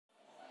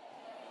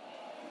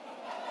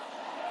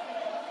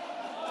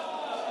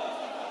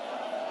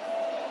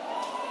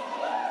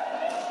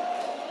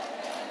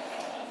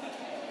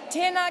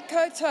Tēnā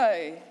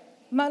koutou,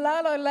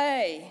 malalo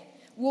lei,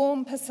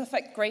 warm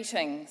Pacific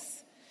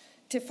greetings.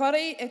 Te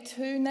whare e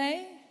tū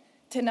nei,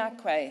 tēnā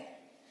koe.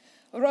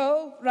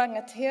 Ro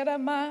rangatira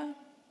mā,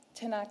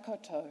 tēnā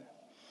koutou.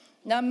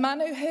 Ngā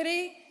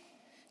manuhiri,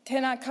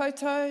 tēnā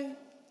koutou,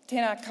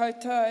 tēnā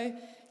koutou,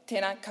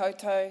 tēnā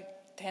koutou,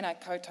 tēnā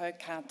koutou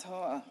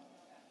katoa.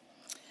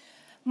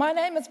 My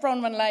name is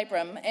Bronwyn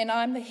Labram, and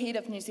I'm the head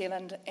of New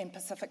Zealand and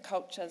Pacific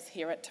Cultures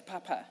here at Te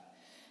Papa.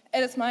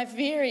 It is my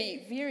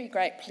very, very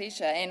great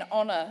pleasure and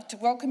honour to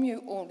welcome you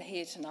all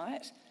here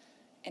tonight,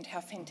 and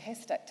how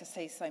fantastic to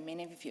see so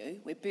many of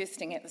you, we're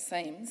bursting at the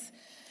seams,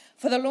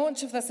 for the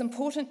launch of this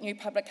important new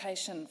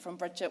publication from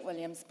Bridget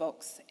Williams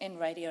Books and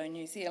Radio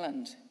New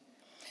Zealand.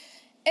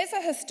 As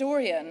a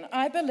historian,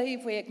 I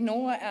believe we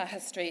ignore our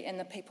history and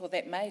the people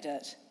that made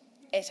it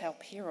at our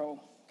peril.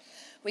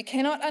 We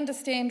cannot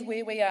understand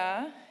where we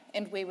are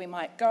and where we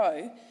might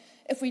go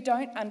if we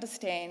don't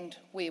understand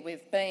where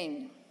we've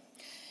been.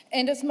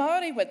 And as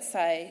Māori would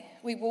say,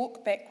 we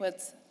walk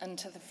backwards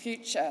into the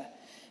future.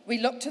 We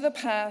look to the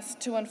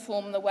past to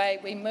inform the way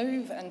we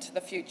move into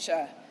the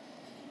future.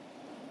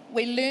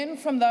 We learn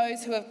from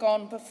those who have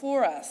gone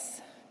before us.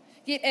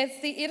 Yet,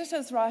 as the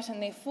editors write in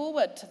their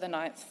foreword to the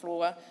Ninth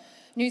Floor,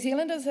 New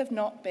Zealanders have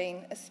not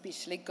been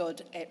especially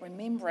good at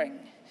remembering.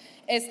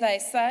 As they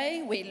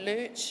say, we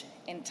lurch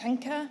and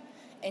tinker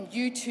and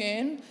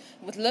U-turn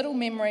with little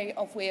memory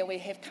of where we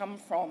have come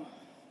from.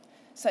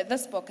 So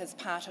this book is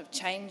part of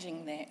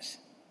changing that.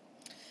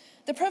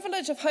 The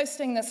privilege of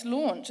hosting this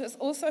launch is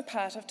also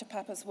part of Te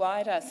Papa's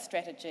wider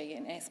strategy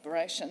and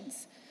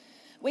aspirations.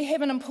 We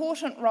have an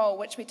important role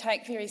which we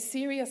take very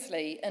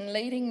seriously in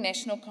leading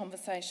national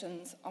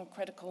conversations on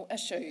critical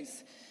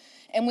issues,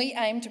 and we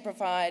aim to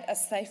provide a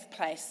safe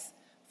place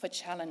for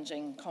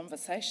challenging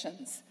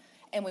conversations,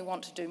 and we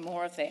want to do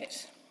more of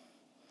that.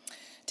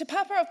 Te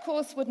Papa, of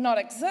course, would not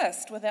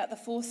exist without the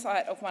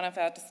foresight of one of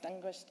our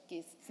distinguished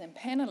guests and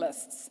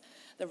panellists,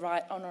 the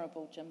Right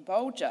Honourable Jim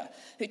Bolger,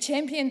 who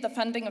championed the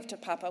funding of Te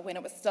Papa when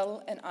it was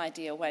still an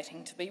idea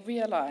waiting to be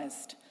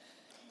realised.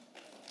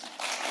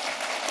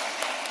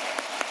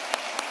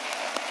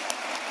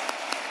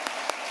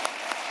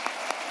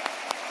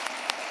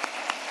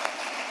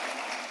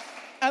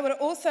 I would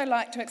also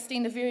like to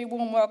extend a very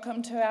warm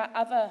welcome to our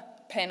other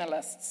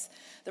panellists,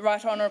 the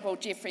Right Honourable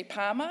Geoffrey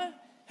Palmer,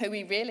 who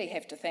we really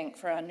have to thank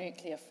for our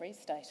nuclear-free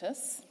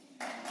status.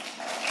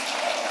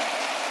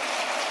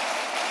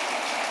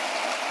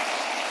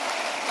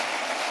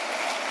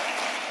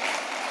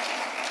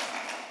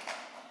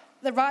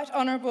 The Right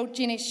Honourable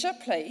Jenny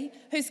Shipley,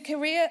 whose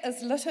career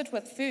is littered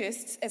with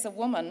firsts as a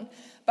woman,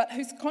 but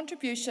whose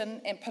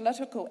contribution and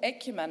political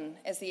acumen,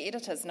 as the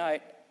editors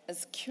note,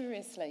 is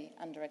curiously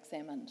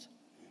under-examined.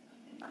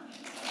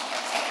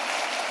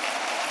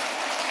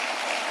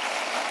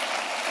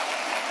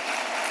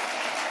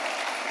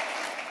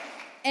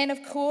 And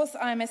of course,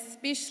 I'm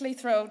especially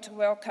thrilled to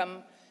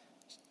welcome,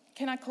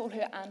 can I call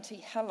her Auntie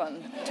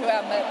Helen, to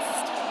our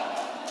midst.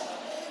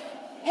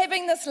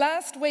 Having this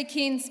last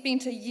weekend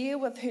spent a year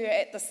with her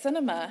at the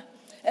cinema,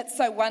 it's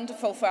so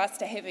wonderful for us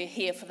to have her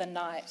here for the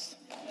night.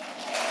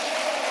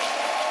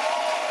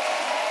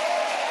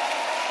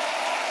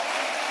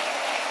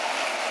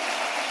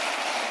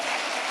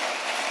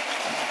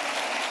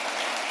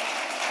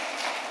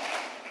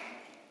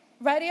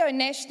 Radio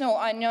National,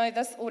 I know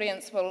this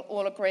audience will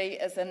all agree,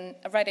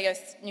 Radio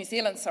New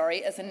Zealand,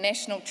 is a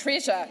national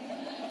treasure.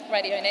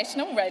 Radio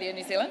National, Radio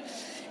New Zealand.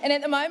 And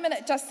at the moment,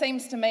 it just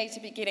seems to me to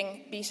be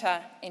getting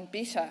better and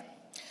better.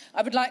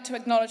 I would like to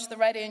acknowledge the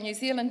Radio New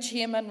Zealand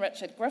Chairman,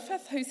 Richard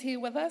Griffith, who's here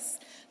with us,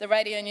 the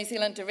Radio New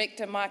Zealand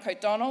Director, Mike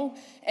O'Donnell,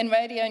 and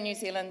Radio New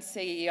Zealand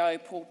CEO,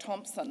 Paul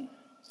Thompson.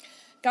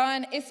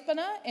 Guyon,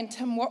 Espiner and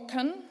Tim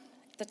Watkin,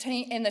 the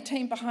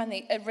team behind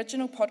the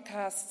original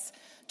podcasts,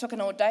 took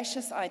an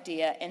audacious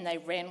idea and they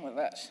ran with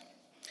it.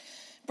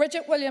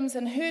 Bridget Williams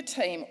and her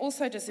team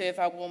also deserve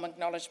our warm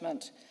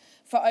acknowledgement.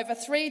 For over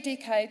 3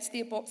 decades,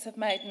 their books have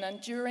made an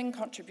enduring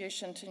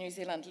contribution to New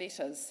Zealand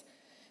letters.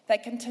 They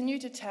continue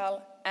to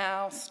tell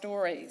our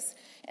stories,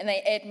 and they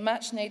add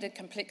much needed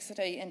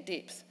complexity and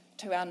depth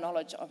to our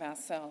knowledge of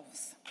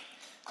ourselves.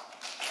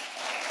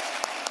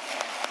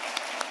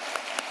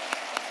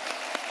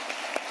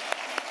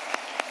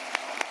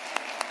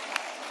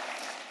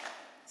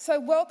 So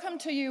welcome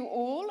to you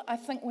all. I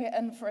think we're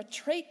in for a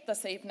treat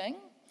this evening.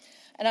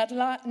 And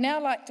I'd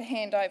now like to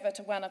hand over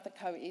to one of the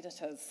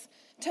co-editors.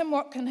 Tim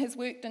Watkin has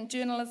worked in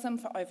journalism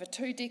for over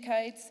 2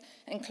 decades,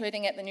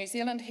 including at the New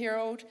Zealand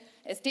Herald,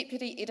 as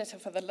deputy editor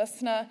for The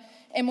Listener,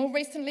 and more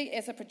recently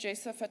as a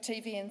producer for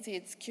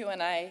TVNZ's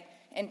Q&A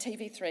and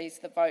TV3's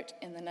The Vote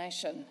in the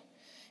Nation.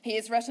 He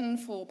has written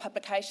for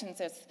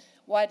publications as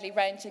widely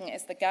ranging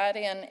as The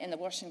Guardian and The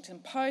Washington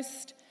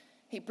Post.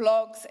 He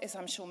blogs, as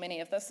I'm sure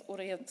many of this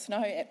audience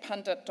know, at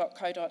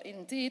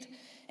pundit.co.nz,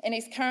 and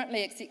he's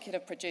currently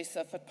executive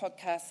producer for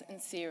podcasts and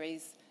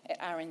series at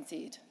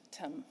RNZ.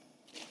 Tim.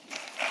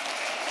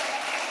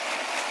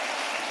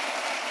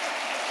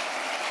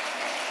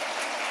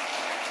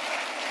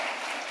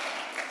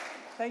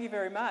 Thank you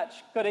very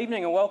much. Good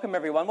evening and welcome,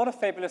 everyone. What a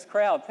fabulous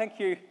crowd. Thank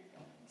you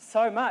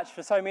so much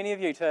for so many of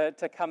you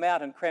to come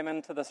out and cram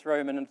into this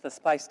room and into this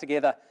space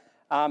together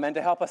and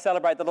to help us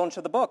celebrate the launch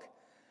of the book.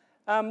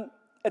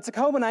 It's a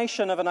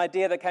culmination of an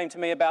idea that came to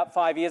me about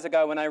 5 years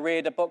ago when I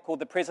read a book called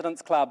The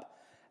President's Club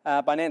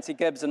by Nancy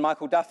Gibbs and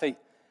Michael Duffy,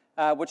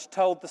 which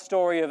told the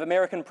story of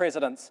American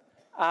presidents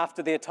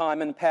after their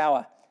time in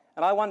power.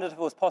 And I wondered if it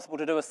was possible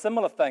to do a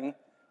similar thing,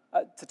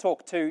 to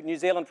talk to New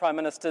Zealand Prime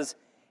Ministers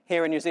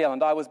here in New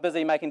Zealand. I was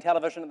busy making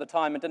television at the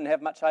time and didn't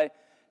have much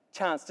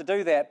chance to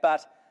do that,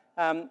 but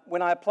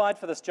when I applied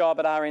for this job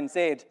at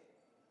RNZ,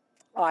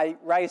 I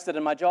raised it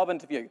in my job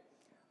interview.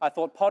 I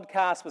thought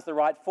podcast was the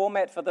right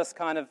format for this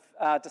kind of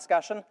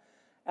discussion,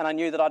 and I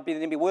knew that I'd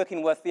be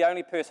working with the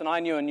only person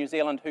I knew in New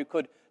Zealand who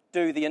could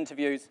do the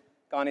interviews,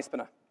 Guyon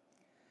Espiner.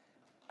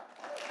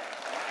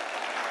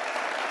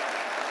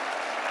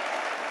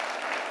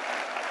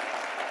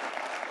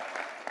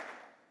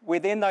 We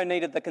then, though,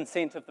 needed the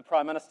consent of the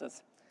Prime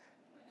Ministers.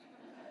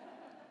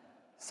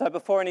 So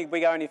before we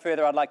go any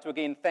further, I'd like to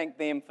again thank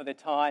them for their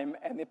time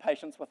and their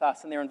patience with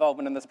us and their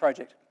involvement in this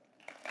project.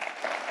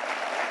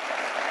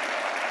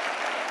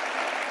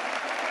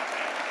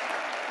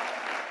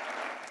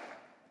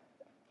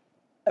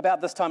 About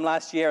this time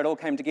last year, it all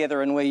came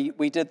together and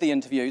we did the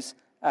interviews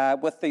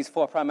with these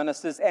 4 Prime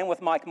Ministers and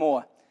with Mike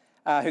Moore,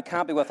 who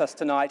can't be with us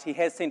tonight. He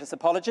has sent us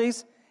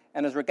apologies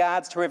and his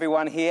regards to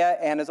everyone here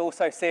and has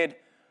also said,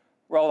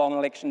 roll on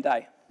election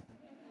day.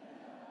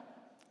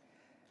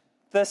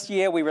 This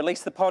year, we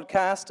released the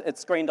podcast.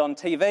 It's screened on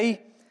TV,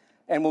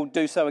 and we'll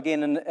do so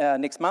again in,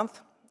 next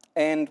month.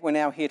 And we're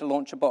now here to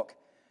launch a book.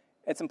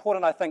 It's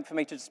important, I think, for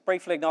me to just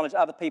briefly acknowledge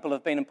other people who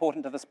have been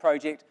important to this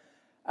project.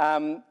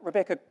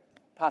 Rebecca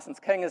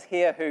Parsons-King is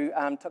here, who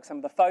took some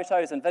of the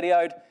photos and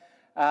videoed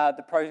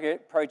the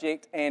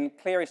project, and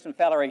Claire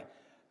Easton-Fallery,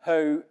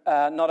 who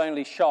not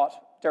only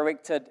shot,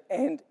 directed,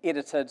 and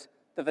edited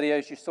the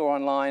videos you saw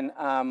online,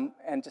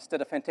 and just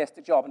did a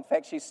fantastic job. In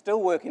fact, she's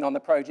still working on the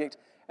project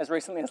as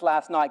recently as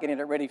last night, getting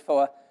it ready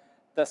for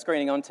the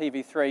screening on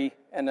TV3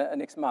 in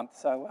next month.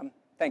 So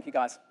thank you,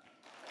 guys.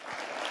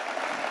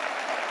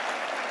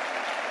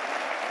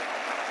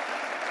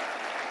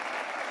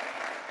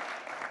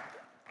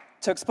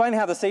 To explain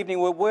how this evening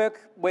will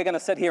work, we're going to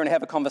sit here and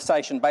have a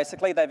conversation.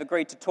 Basically, they've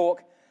agreed to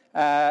talk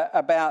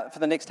for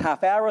the next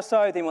half hour or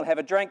so, then we'll have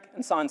a drink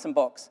and sign some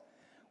books.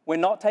 We're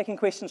not taking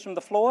questions from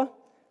the floor.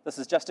 This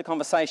is just a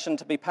conversation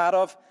to be part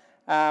of.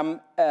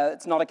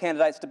 It's not a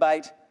candidates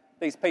debate.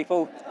 These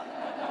people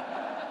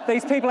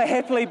are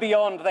happily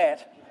beyond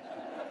that.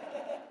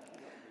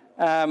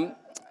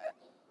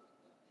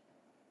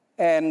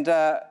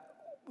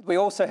 We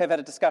also have had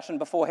a discussion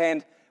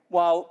beforehand.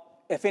 While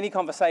if any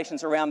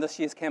conversations around this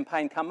year's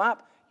campaign come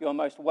up, you are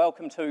most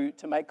welcome to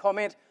make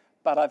comment,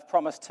 but I've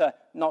promised to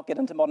not get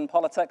into modern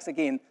politics.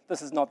 Again,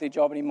 this is not their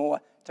job anymore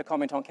to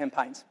comment on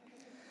campaigns.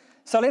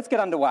 So let's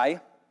get underway.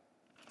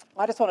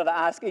 I just wanted to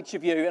ask each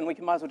of you, and we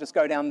might as well just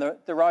go down the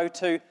row,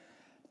 to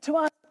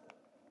ask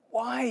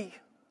why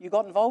you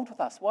got involved with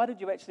us. Why did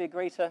you actually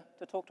agree to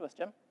talk to us,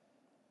 Jim?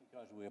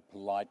 Because we're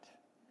polite.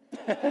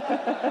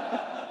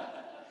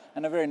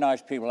 And the very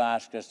nice people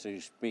asked us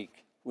to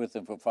speak with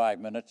them for 5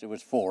 minutes. It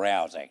was 4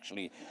 hours,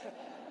 actually.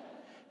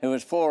 It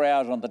was 4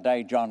 hours on the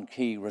day John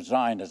Key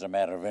resigned, as a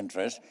matter of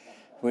interest.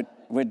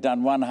 We'd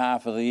done one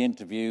half of the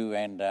interview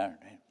and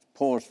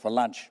paused for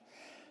lunch.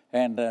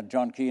 And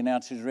John Key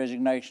announced his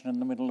resignation in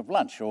the middle of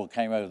lunch, or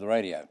came over the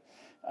radio.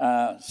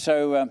 I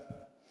thought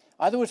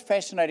it was a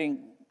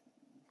fascinating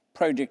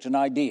project and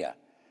idea.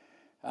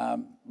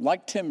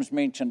 Like Tim's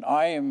mentioned,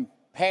 I am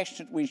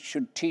passionate we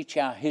should teach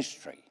our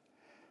history.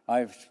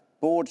 I've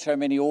bored so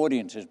many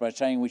audiences by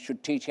saying we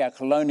should teach our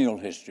colonial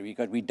history,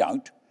 because we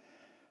don't.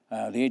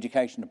 The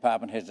Education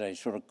Department has a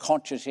sort of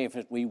conscious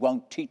effort. We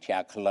won't teach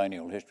our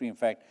colonial history. In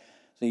fact,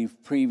 the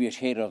previous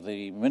head of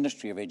the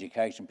Ministry of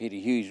Education, Peter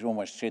Hughes,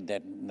 almost said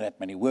that in that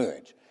many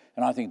words.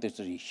 And I think this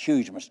is a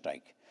huge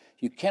mistake.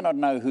 You cannot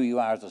know who you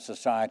are as a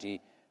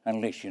society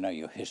unless you know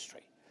your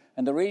history.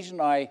 And the reason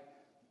I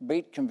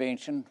beat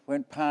convention,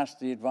 went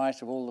past the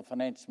advice of all the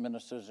finance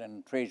ministers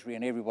and Treasury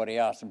and everybody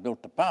else and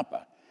built the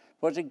Papa,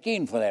 was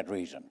again for that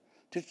reason,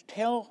 to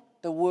tell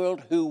the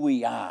world who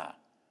we are,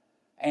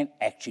 and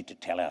actually to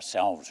tell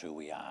ourselves who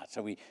we are,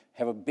 so we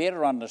have a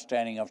better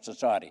understanding of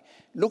society.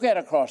 Look out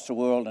across the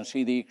world and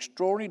see the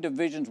extraordinary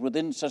divisions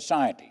within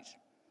societies.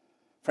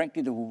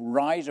 Frankly, the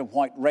rise of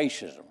white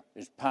racism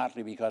is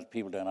partly because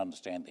people don't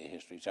understand their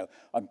history. So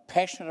I'm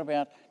passionate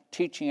about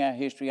teaching our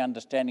history,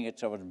 understanding it,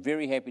 so I was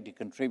very happy to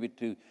contribute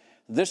to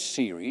this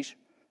series.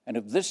 And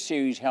if this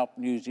series helped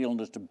New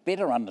Zealanders to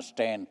better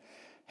understand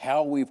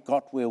how we've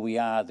got where we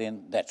are,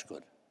 then that's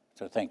good.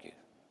 So thank you.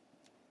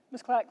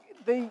 Ms. Clark,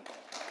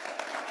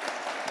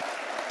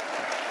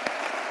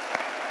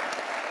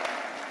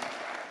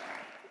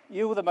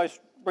 you were the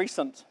most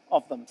recent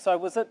of them, so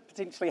was it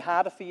potentially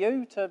harder for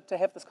you to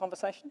have this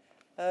conversation?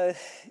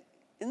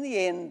 In the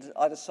end,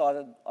 I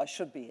decided I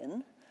should be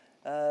in,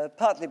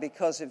 Partly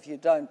because if you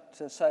don't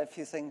say a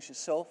few things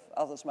yourself,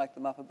 others make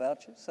them up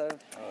about you. So,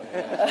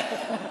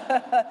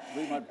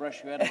 We might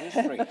brush you out of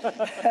history.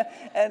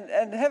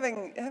 and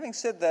having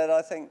said that,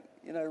 I think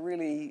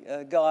really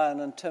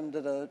Guyon and Tim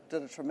did a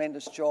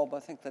tremendous job. I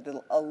think they did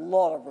a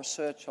lot of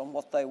research on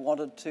what they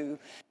wanted to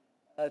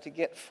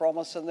get from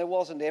us, and there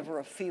wasn't ever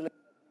a feeling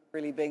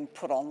really being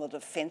put on the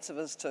defensive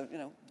as to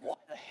why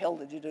the hell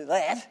did you do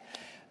that.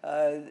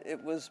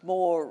 It was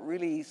more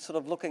really sort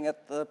of looking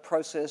at the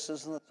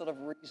processes and the sort of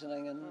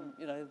reasoning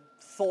and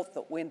thought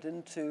that went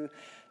into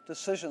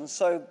decisions.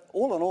 So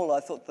all in all, I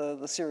thought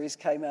the series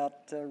came out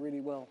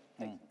really well.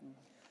 I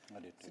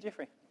did too. So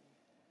Geoffrey.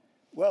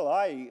 Well,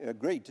 I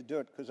agreed to do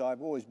it because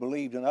I've always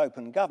believed in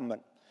open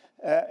government.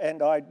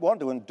 And I want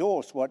to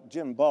endorse what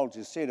Jim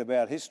Bolger said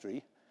about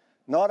history.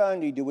 Not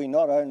only do we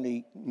not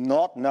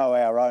know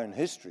our own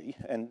history,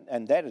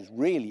 and that is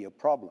really a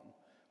problem,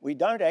 we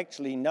don't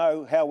actually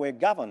know how we're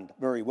governed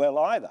very well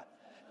either.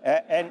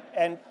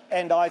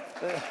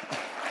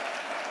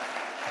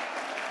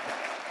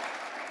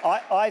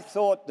 I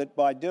thought that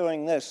by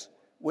doing this,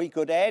 we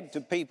could add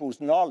to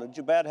people's knowledge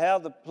about how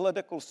the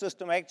political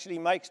system actually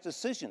makes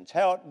decisions,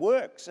 how it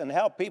works, and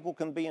how people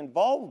can be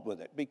involved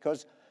with it,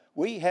 because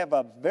we have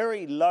a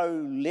very low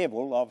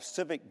level of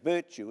civic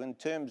virtue in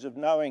terms of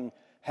knowing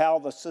how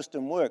the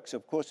system works.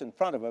 Of course, in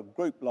front of a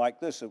group like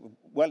this,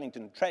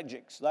 Wellington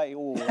Tragics, they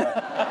all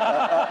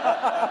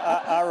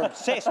are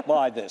obsessed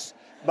by this.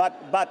 But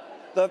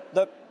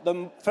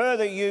the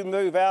further you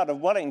move out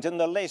of Wellington,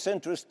 the less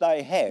interest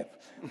they have.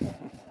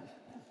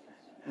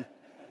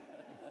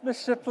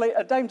 Miss Shipley,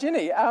 Dame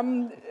Jenny,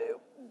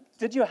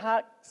 did your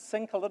heart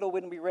sink a little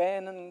when we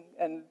ran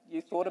and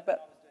you thought about...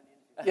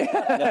 Yeah,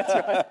 that's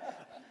right.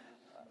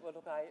 Well,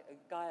 look,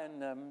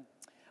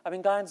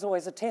 Guyon's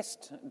always a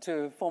test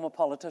to former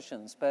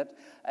politicians, but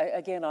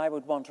again, I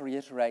would want to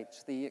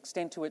reiterate the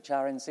extent to which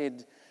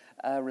RNZ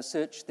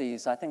researched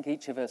these. I think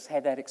each of us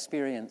had that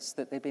experience,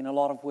 that there'd been a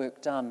lot of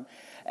work done,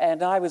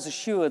 and I was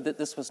assured that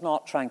this was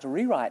not trying to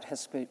rewrite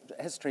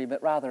history,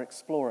 but rather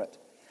explore it.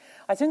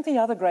 I think the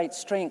other great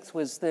strength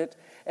was that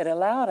it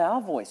allowed our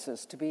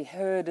voices to be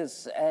heard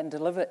and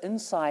deliver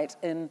insight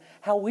in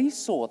how we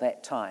saw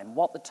that time,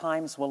 what the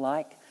times were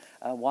like,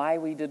 why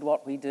we did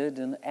what we did,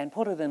 and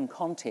put it in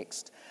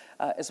context.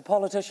 As a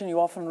politician,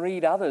 you often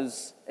read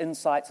others'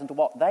 insights into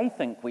what they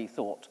think we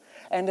thought,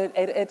 and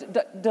it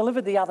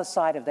delivered the other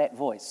side of that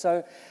voice.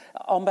 So,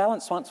 on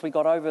balance, once we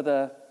got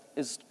over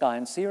is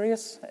Guyon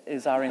serious?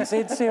 Is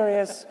RNZ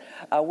serious?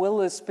 Will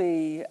this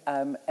be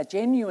a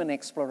genuine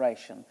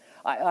exploration?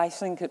 I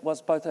think it was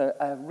both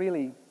a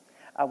really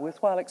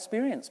worthwhile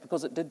experience,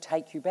 because it did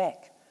take you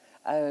back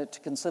to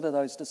consider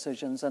those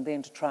decisions and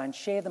then to try and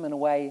share them in a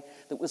way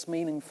that was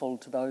meaningful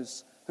to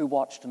those who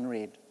watched and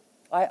read.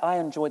 I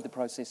enjoyed the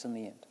process in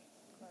the end.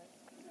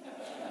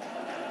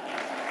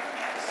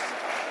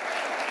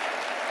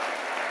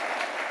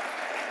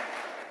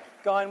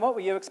 Guyon, what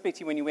were you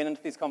expecting when you went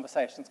into these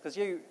conversations? Because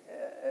you,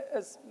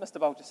 as Mr.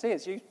 Bolger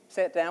says, you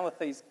sat down with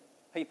these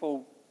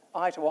people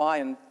eye to eye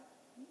and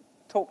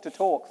talk to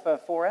talk for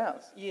 4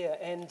 hours. Yeah,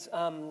 and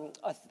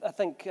I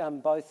think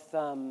both,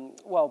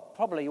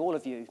 probably all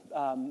of you,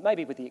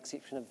 maybe with the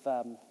exception of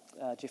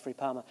Geoffrey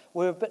Palmer,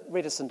 were a bit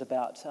reticent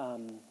about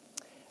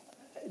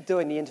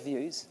doing the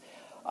interviews.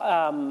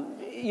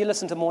 You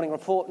listen to Morning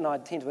Report, and I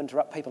tend to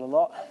interrupt people a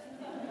lot.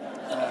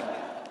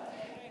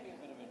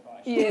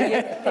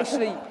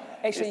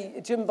 Actually,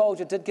 Jim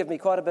Bolger did give me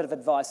quite a bit of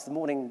advice the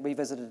morning we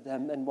visited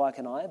him in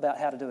Watkin about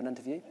how to do an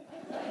interview.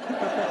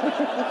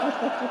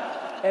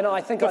 And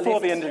I think Before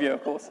the interview,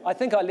 of course. I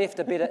think I left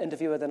a better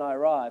interviewer than I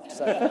arrived,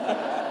 so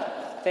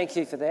thank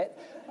you for that.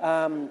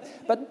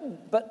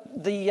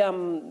 But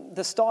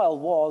the style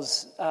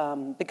was,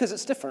 because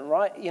it's different,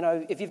 right? You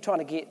know, if you're trying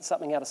to get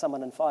something out of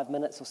someone in 5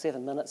 minutes or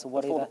 7 minutes or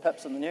whatever. Before the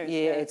pips in the news.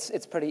 Yeah,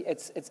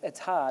 it's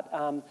hard.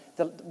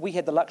 We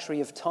had the luxury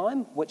of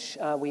time, which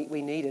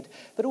we needed,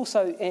 but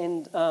also,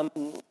 and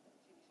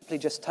Shipley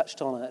just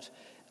touched on it,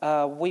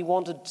 we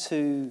wanted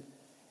to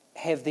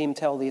have them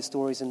tell their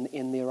stories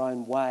in their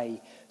own way.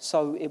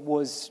 So it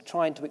was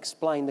trying to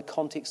explain the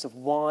context of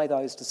why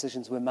those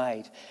decisions were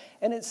made.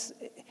 And it's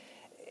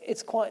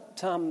quite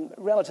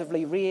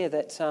relatively rare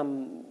that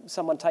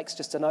someone takes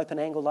just an open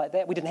angle like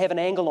that. We didn't have an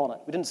angle on it.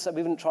 We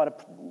didn't try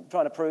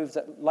to prove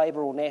that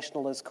Labour or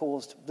National has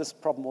caused this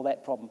problem or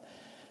that problem.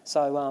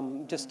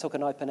 So just took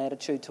an open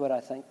attitude to it, I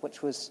think,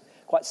 which was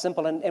quite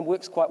simple and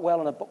works quite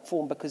well in a book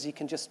form, because you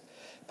can just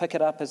pick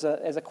it up as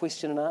a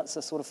question and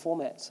answer sort of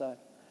format. So.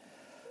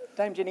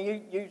 Dame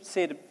Jenny, you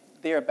said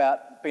there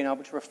about being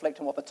able to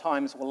reflect on what the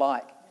times were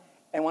like.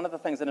 And one of the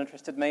things that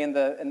interested me in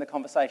the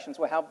conversations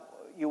were how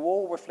you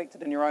all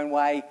reflected in your own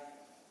way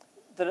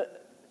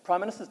that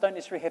Prime Ministers don't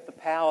necessarily have the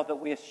power that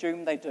we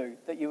assume they do,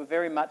 that you were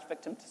very much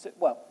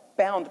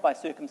bound by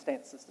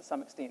circumstances to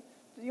some extent.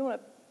 Do you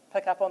want to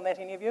pick up on that,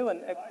 any of you? I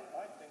think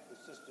the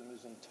system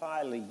is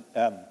entirely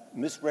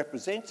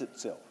misrepresents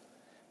itself,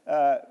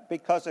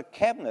 because a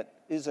cabinet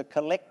is a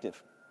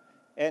collective,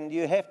 and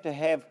you have to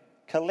have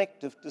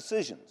collective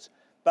decisions.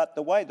 But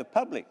the way the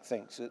public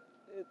thinks it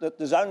that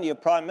there's only a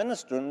Prime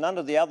Minister and none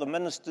of the other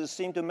ministers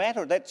seem to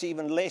matter. That's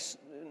even less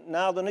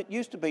now than it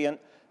used to be,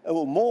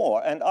 or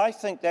more. And I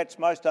think that's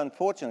most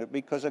unfortunate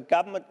because a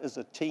government is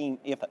a team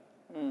effort.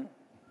 Mm.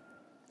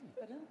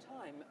 But in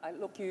time,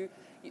 look, you,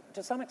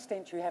 to some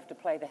extent, you have to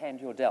play the hand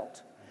you're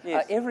dealt.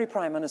 Yes. Every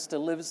Prime Minister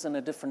lives in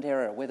a different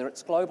era, whether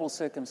it's global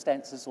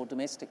circumstances or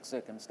domestic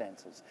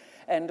circumstances.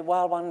 And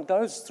while one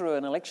goes through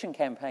an election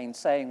campaign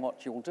saying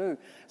what you'll do,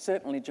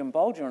 certainly Jim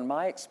Bolger, in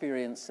my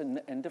experience,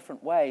 in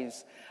different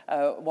ways,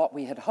 what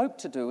we had hoped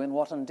to do and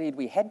what indeed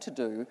we had to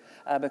do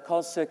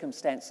because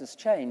circumstances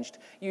changed,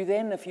 you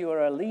then, if you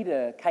are a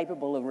leader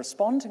capable of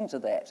responding to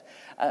that,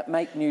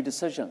 make new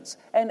decisions.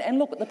 And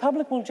look, the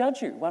public will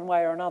judge you one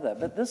way or another,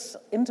 but this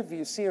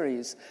interview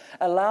series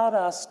allowed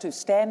us to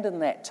stand in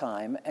that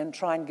time and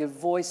try and give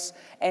voice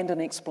and an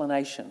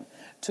explanation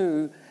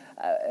to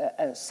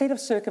a set of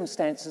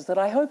circumstances that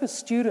I hope as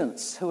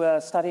students who are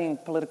studying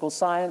political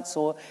science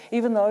or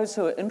even those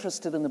who are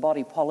interested in the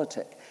body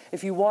politic,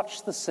 if you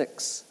watch the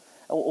six,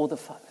 or the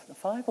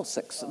five or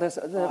six,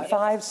 the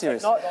five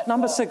series.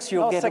 Number six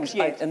you'll get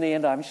in the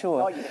end, I'm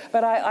sure.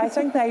 But I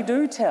think they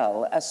do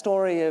tell a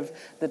story of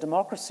the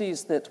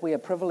democracies that we are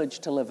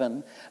privileged to live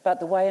in, but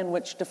the way in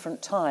which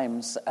different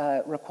times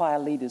require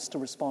leaders to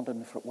respond in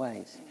different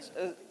ways.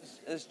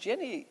 As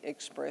Jenny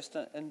expressed,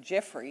 and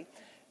Geoffrey,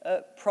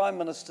 Prime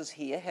Ministers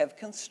here have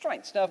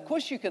constraints. Now, of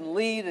course, you can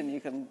lead and you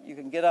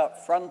can get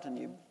up front and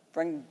you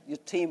bring your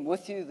team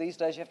with you. These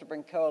days, you have to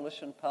bring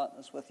coalition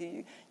partners with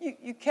you.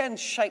 You can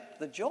shape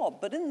the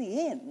job, but in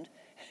the end,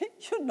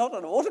 you're not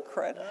an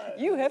autocrat. No.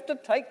 You have to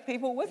take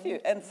people with you,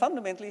 and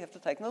fundamentally, you have to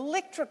take an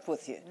electorate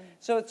with you.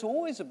 So it's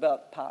always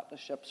about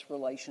partnerships,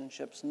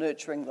 relationships,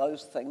 nurturing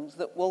those things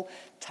that will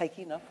take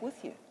enough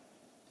with you.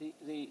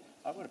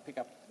 I want to pick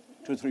up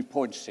 2 or 3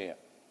 points here.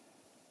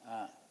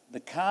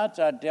 The cards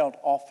are dealt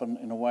often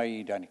in a way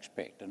you don't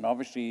expect, and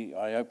obviously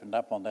I opened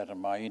up on that in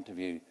my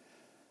interview,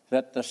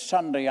 that the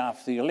Sunday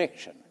after the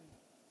election,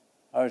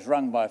 I was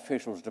rung by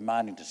officials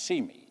demanding to see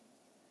me,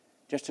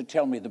 just to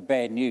tell me the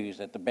bad news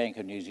that the Bank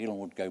of New Zealand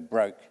would go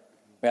broke,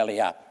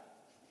 belly up,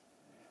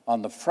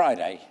 on the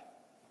Friday,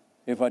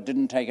 if I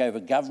didn't take over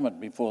government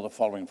before the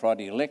following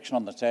Friday, election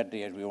on the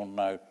Saturday, as we all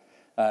know,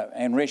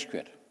 and rescue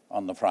it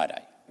on the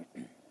Friday.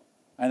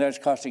 And those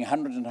costing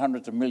hundreds and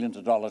hundreds of millions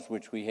of dollars,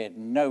 which we had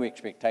no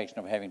expectation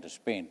of having to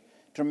spend,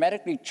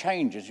 dramatically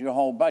changes your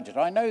whole budget.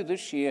 I know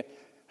this year,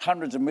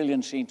 hundreds of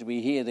millions seem to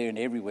be here, there, and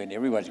everywhere, and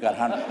everybody's got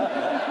hundreds.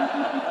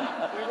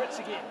 We're rich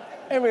again.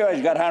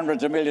 Everybody's got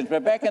hundreds of millions,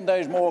 but back in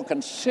those more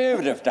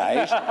conservative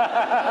days...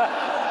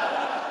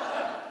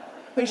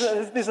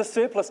 There's a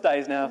surplus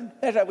days now.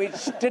 We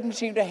didn't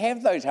seem to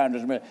have those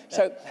hundreds of millions.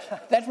 So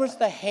that was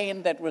the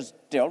hand that was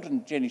dealt,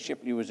 and Jenny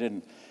Shipley was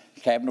in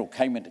cabinet, or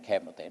came into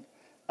cabinet then,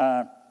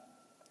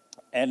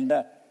 and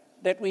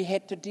that we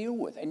had to deal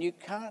with. And you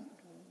can't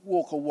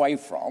walk away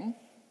from.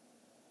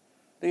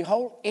 The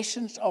whole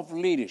essence of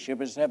leadership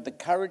is to have the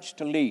courage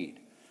to lead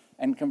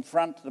and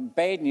confront the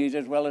bad news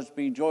as well as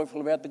be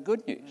joyful about the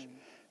good news.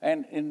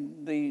 And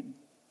in the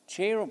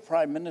chair of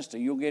Prime Minister,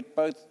 you'll get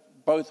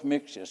both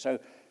mixtures. So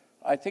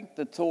I think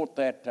the thought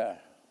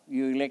that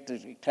you elect a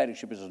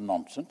dictatorship is a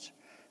nonsense.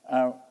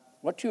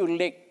 What you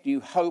elect, you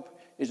hope,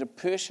 is a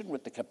person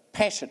with the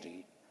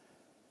capacity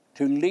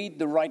to lead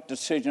the right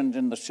decisions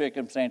in the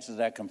circumstances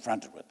they're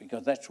confronted with,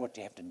 because that's what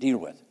you have to deal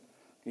with.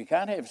 You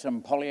can't have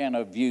some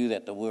Pollyanna view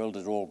that the world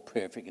is all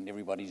perfect and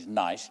everybody's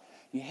nice.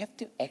 You have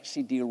to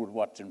actually deal with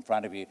what's in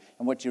front of you,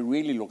 and what you're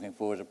really looking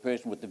for is a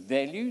person with the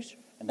values,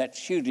 and that's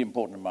hugely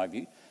important in my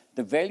view,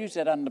 the values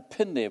that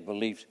underpin their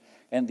beliefs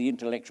and the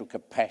intellectual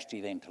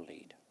capacity then to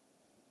lead.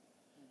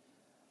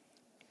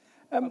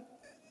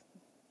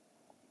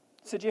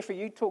 So Geoffrey,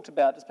 you talked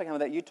about, just picking up on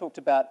that, you talked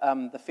about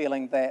the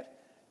feeling that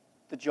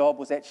the job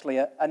was actually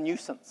a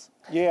nuisance.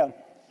 Yeah.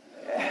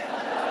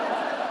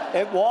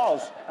 It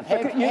was.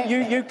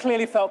 You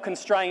clearly felt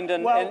constrained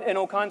in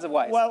all kinds of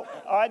ways. Well,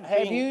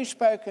 Have you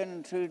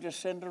spoken to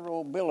Jacinda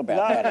or Bill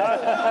about that?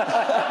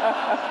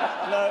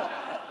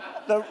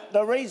 No.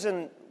 The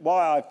reason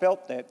why I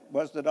felt that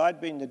was that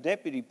I'd been the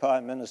Deputy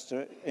Prime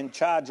Minister in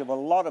charge of a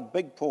lot of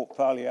big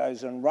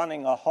portfolios and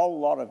running a whole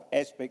lot of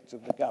aspects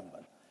of the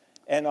government.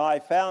 And I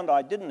found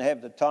I didn't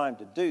have the time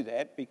to do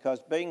that because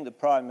being the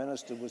Prime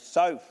Minister was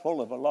so full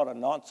of a lot of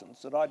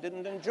nonsense that I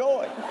didn't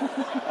enjoy.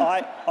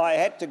 I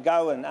had to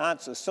go and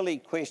answer silly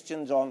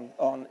questions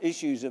on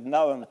issues of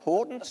no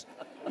importance.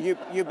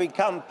 You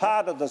become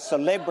part of the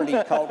celebrity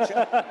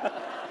culture.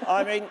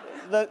 I mean,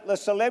 the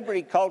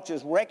celebrity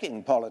culture's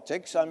wrecking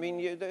politics. I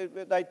mean,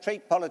 they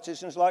treat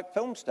politicians like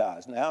film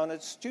stars now, and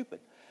it's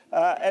stupid.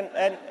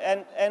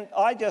 And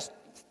I just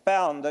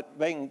found that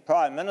being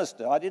Prime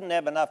Minister, I didn't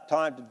have enough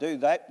time to do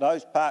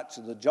those parts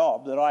of the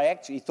job that I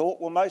actually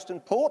thought were most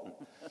important.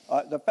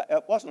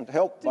 It wasn't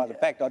helped by the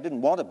fact I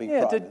didn't want to be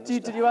Prime Minister.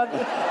 Did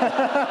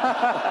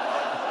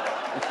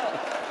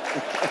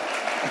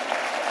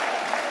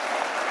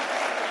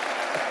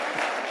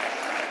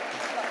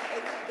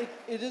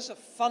you It is a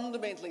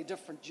fundamentally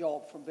different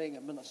job from being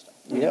a minister.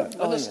 Yeah.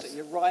 Minister,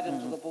 you're right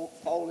into the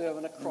portfolio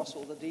and across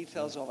all the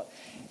details of it.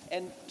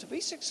 And to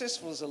be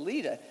successful as a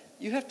leader,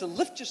 you have to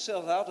lift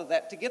yourself out of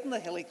that to get in the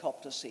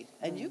helicopter seat.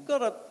 And you've got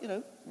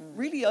to,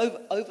 really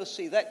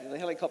oversee that. You're the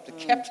helicopter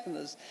captain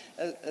as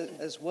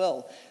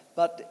well.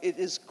 But it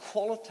is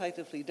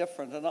qualitatively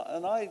different.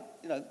 And I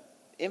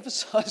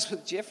emphasise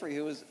with Geoffrey,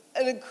 who was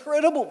an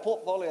incredible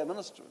portfolio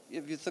minister,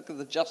 if you think of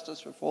the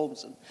justice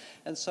reforms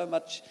and so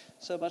much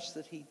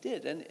that he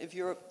did. And if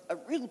you're a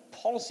real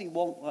policy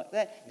wonk like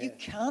that, you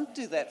can't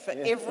do that for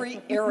every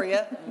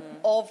area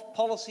of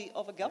policy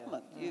of a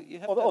government. You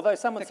have Although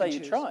some would say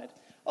you tried.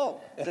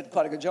 Oh, did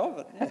quite a good job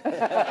of it.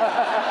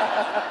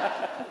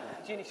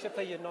 Jenny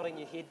Shipley, you're nodding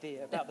your head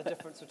there about the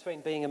difference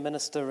between being a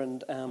minister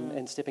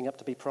and stepping up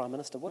to be Prime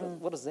Minister.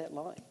 What is that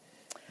like?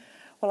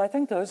 Well, I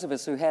think those of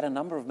us who had a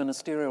number of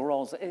ministerial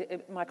roles,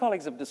 my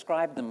colleagues have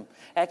described them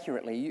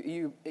accurately.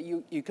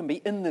 You can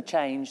be in the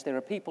change. There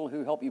are people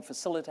who help you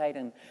facilitate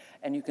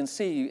and you can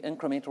see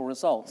incremental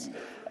results.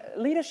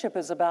 Leadership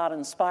is about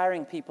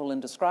inspiring people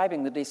and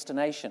describing the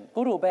destination,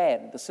 good or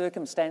bad, the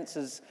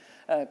circumstances,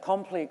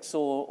 complex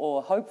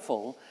or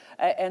hopeful,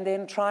 and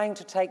then trying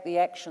to take the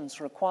actions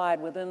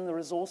required within the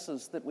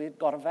resources that we've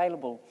got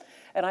available.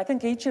 And I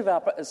think each of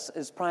us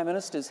as Prime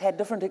Ministers had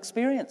different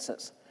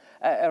experiences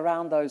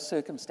around those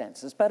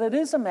circumstances. But it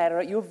is a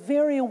matter, you're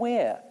very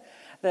aware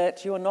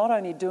that you're not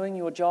only doing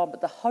your job,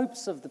 but the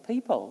hopes of the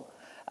people,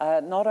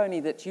 not only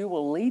that you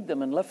will lead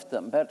them and lift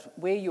them, but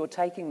where you're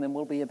taking them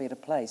will be a better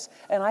place.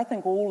 And I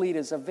think all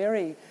leaders are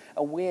very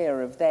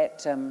aware of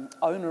that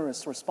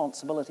onerous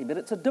responsibility. But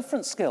it's a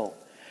different skill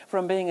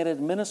from being an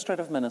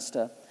administrative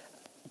minister,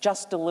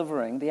 just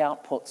delivering the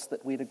outputs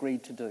that we'd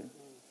agreed to do.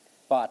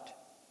 But,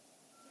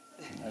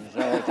 there's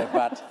always a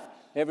but.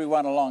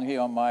 Everyone along here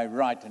on my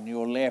right and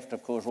your left,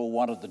 of course, all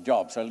wanted the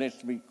job. So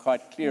let's be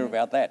quite clear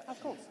about that. Of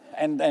course.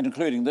 And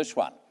including this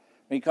one,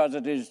 because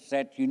it is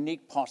that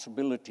unique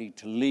possibility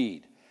to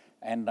lead.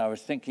 And I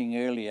was thinking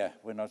earlier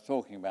when I was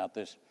talking about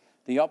this,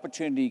 the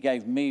opportunity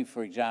gave me,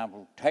 for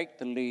example, take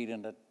the lead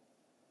in a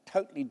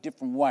totally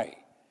different way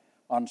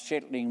on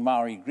settling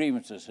Maori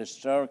grievances,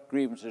 historic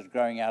grievances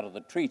growing out of the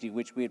treaty,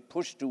 which we had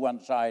pushed to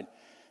one side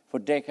for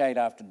decade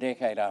after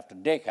decade after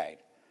decade.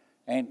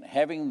 And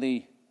having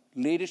the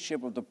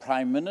leadership of the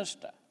Prime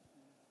Minister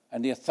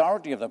and the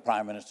authority of the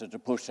Prime Minister to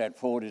push that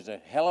forward is a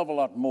hell of a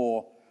lot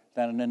more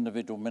than an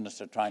individual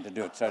minister trying to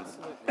do it. So,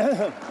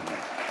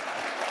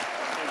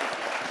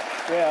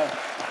 Yeah,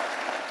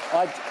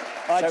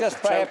 I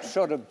just perhaps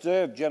should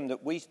observe, Jim,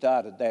 that we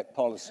started that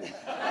policy.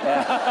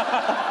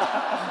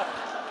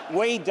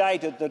 We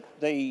dated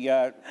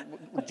the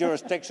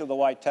jurisdiction of the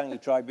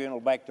Waitangi Tribunal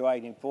back to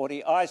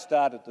 1840. I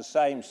started the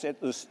same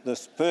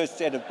this first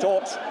set of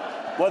talks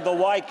with the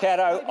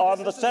Waikato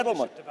on the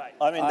settlement.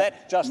 I mean,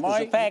 that just is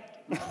a fact.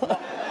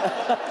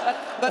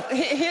 But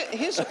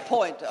here's a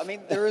point. I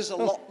mean, there is a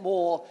lot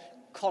more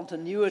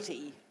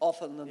continuity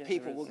often than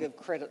people will give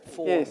credit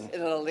for in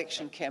an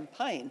election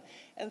campaign.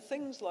 And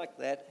things like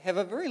that have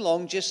a very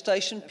long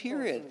gestation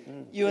period.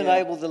 You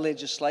enable the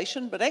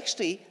legislation, but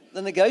actually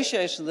the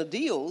negotiation, the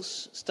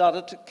deals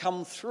started to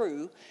come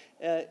through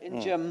in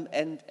Jim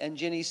and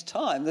Jenny's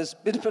time. There's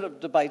been a bit of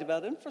debate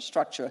about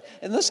infrastructure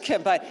in this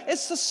campaign.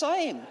 It's the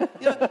same.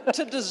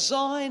 To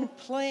design,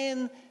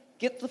 plan,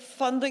 get the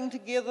funding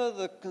together,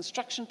 the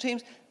construction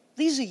teams.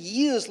 These are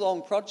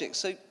years-long projects.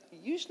 So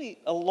usually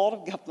a lot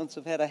of governments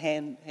have had a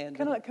hand in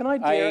it. Can I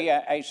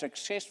dare a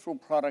successful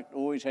product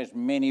always has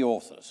many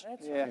authors.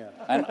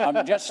 And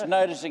I'm just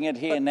noticing it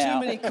here now.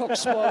 Too many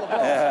cooks spoil the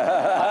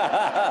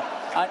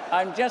broth.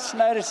 I'm just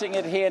noticing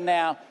it here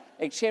now,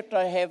 except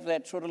I have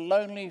that sort of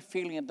lonely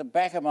feeling at the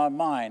back of my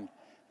mind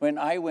when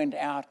I went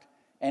out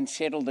and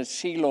settled the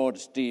Sea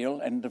Lords deal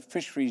and the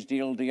fisheries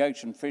deal, the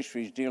ocean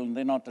fisheries deal, and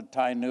then on to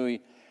Tainui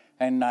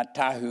and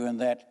Tahu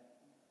and that.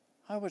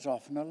 I was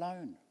often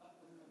alone.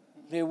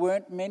 There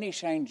weren't many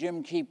saying,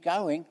 Jim, keep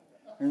going.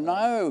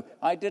 No,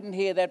 I didn't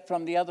hear that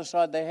from the other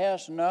side of the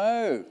house.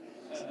 No.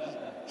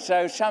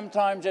 So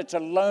sometimes it's a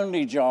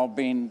lonely job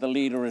being the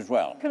leader as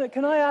well.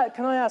 Can I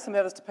ask some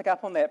others to pick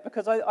up on that?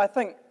 Because I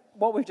think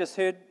what we've just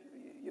heard,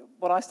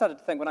 what I started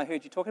to think when I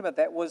heard you talking about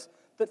that was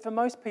that for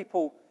most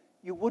people,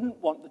 you wouldn't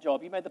want the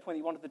job. You made the point that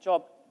you wanted the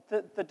job.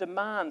 The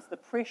demands, the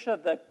pressure,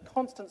 the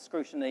constant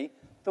scrutiny,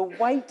 the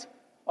weight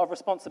of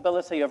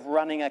responsibility of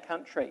running a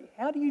country.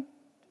 How do you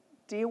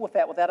deal with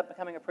that without it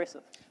becoming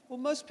oppressive? Well,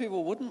 most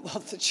people wouldn't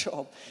want the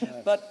job.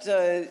 No. But,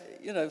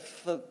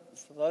 for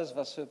those of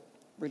us who are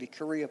really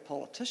career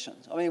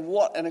politicians, I mean,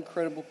 what an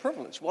incredible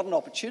privilege. What an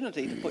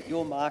opportunity to put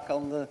your mark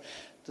on the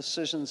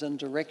decisions and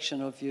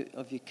direction of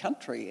your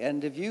country.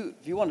 And if you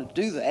want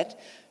to do that,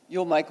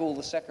 you'll make all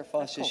the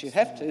sacrifices you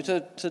have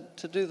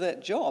to do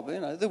that job.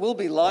 There will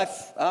be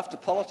life after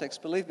politics,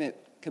 believe me,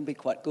 can be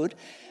quite good.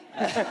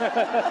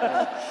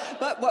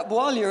 But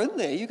while you're in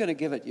there, you're going to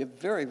give it your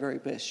very, very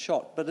best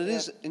shot. But it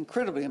is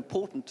incredibly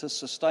important to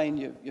sustain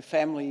your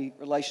family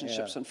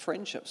relationships and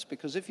friendships,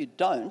 because if you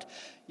don't,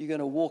 you're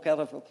going to walk out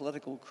of a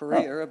political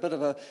career a bit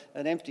of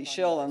an empty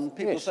shell, and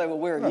people say, well,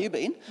 where have you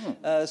been?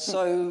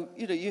 So,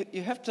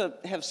 you have to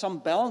have some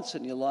balance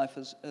in your life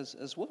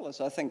as well,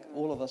 as I think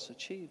all of us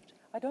achieved.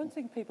 I don't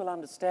think people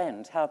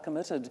understand how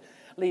committed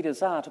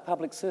leaders are to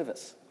public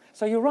service.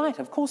 So you're right,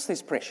 of course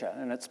there's pressure,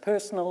 and it's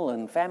personal,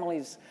 and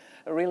families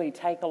really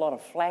take a lot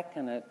of flack,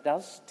 and it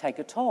does take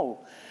a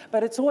toll.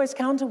 But it's always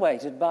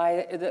counterweighted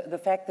by the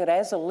fact that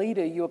as a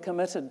leader you're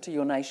committed to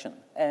your nation,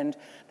 and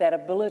that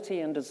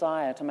ability and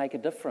desire to make a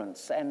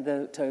difference and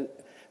to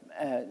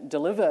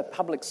deliver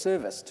public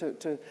service,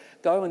 to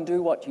go and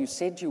do what you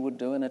said you would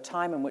do in a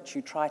time in which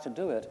you try to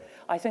do it,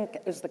 I think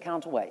is the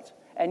counterweight.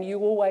 And you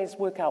always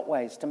work out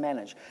ways to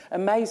manage.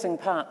 Amazing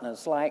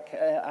partners like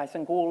I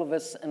think all of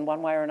us in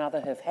one way or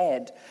another have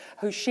had,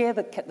 who share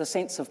the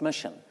sense of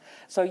mission.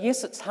 So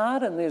yes, it's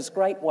hard and there's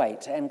great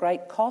weight and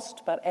great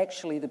cost, but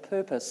actually the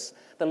purpose,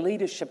 the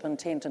leadership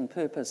intent and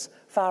purpose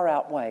far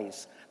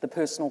outweighs the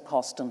personal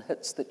cost and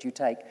hits that you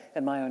take,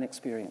 in my own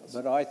experience.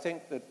 But I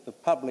think that the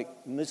public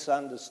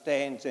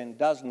misunderstands and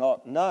does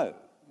not know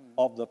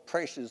of the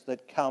pressures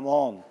that come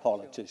on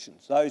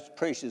politicians. Those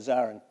pressures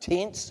are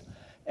intense,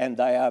 and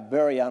they are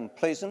very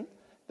unpleasant.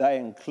 They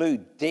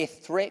include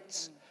death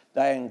threats.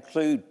 They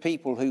include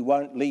people who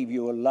won't leave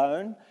you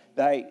alone.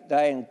 They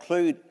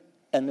include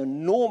an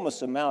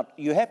enormous amount.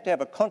 You have to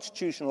have a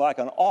constitution like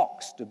an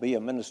ox to be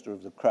a Minister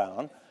of the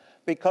Crown,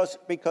 because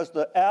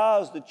the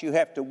hours that you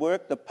have to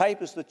work, the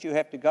papers that you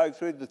have to go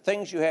through, the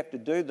things you have to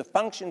do, the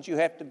functions you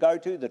have to go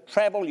to, the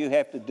travel you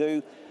have to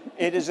do,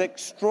 it is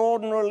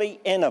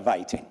extraordinarily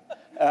enervating.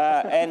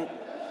 And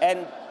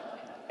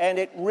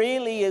it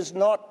really is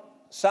not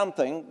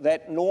something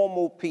that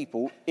normal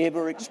people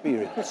ever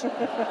experience. It's true.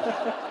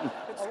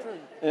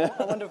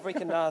 I wonder if we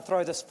can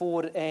throw this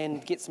forward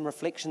and get some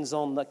reflections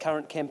on the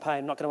current campaign.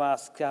 I'm not going to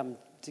ask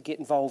to get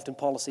involved in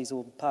policies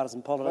or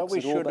partisan politics well, we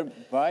at all. should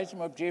advise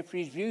them of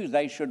Geoffrey's views.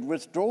 They should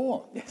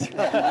withdraw. No,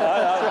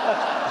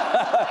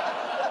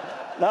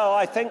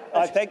 I think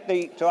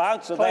to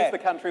answer Please, that, the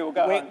country will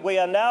go home. We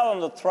are now in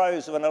the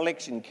throes of an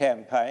election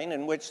campaign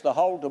in which the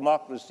whole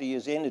democracy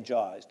is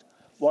energised.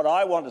 What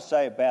I want to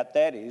say about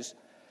that is,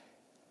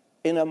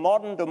 in a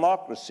modern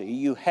democracy,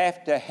 you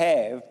have to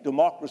have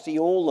democracy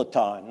all the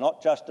time,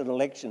 not just at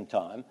election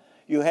time.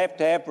 You have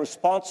to have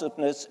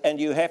responsiveness, and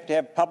you have to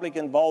have public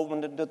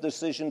involvement in the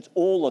decisions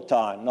all the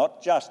time,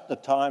 not just the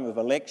time of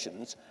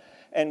elections.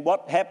 And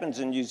what happens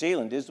in New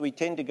Zealand is we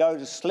tend to go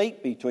to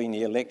sleep between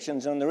the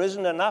elections, and there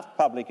isn't enough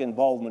public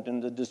involvement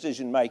in the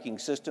decision-making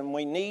system.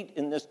 We need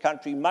in this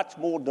country much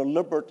more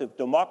deliberative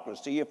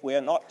democracy if we're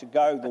not to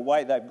go the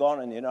way they've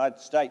gone in the United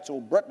States or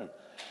Britain,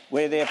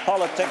 where their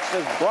politics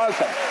is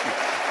broken.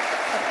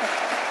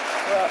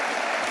 Well,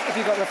 have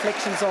you got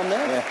reflections on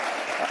that? Yeah.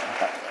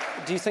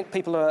 Do you think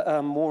people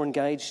are more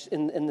engaged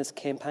in this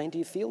campaign? Do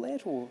you feel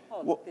that? Or?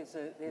 Oh, look,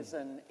 there's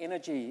an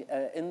energy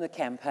in the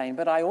campaign,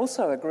 but I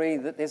also agree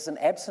that there's an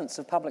absence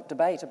of public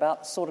debate about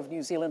the sort of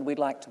New Zealand we'd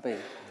like to be.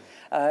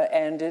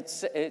 And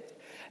it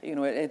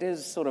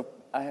is sort of,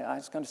 I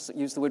was going to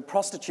use the word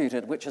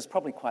prostituted, which is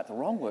probably quite the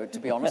wrong word, to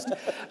be honest.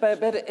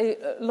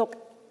 Look,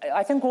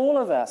 I think all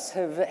of us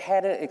have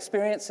had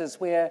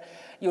experiences where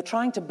you're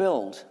trying to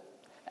build.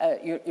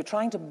 You're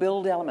trying to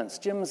build elements.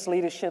 Jim's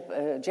leadership,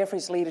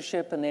 Geoffrey's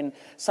leadership, and then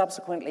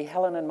subsequently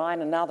Helen and mine,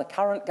 and now the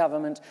current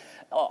government,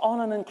 on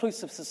an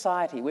inclusive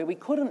society where we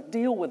couldn't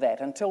deal with that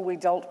until we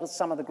dealt with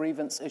some of the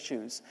grievance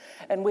issues.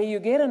 And where you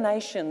get a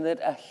nation that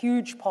a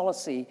huge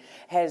policy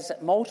has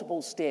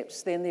multiple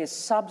steps, then there's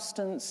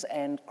substance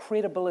and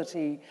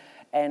credibility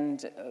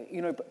and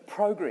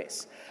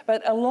progress.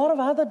 But a lot of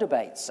other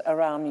debates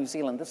around New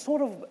Zealand, the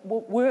sort of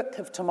work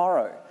of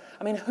tomorrow,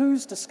 I mean,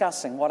 who's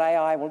discussing what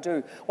AI will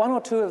do? One or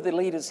two of the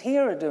leaders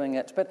here are doing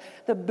it, but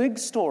the big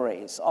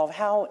stories of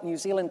how New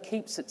Zealand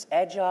keeps its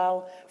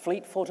agile,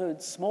 fleet-footed,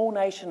 small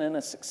nation in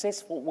a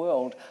successful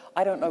world,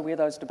 I don't know where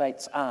those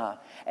debates are.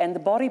 And the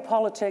body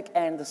politic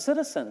and the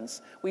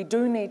citizens, we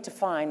do need to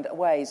find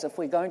ways, if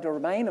we're going to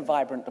remain a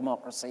vibrant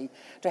democracy,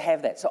 to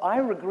have that. So I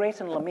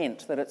regret and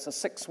lament that it's a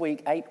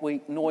 6-week,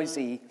 8-week,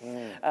 noisy,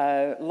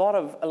 lot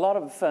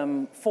of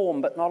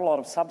form, but not a lot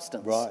of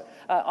substance. Right.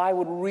 I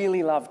would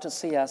really love to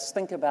see us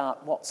think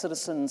about what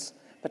citizens'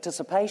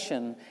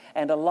 participation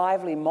and a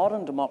lively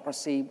modern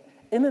democracy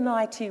in an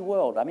IT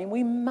world. I mean,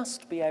 we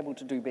must be able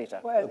to do better.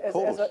 Well,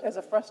 as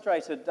a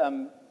frustrated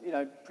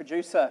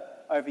producer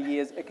over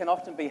years, it can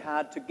often be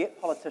hard to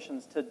get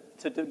politicians to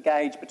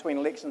engage between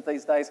elections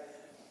these days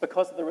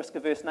because of the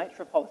risk-averse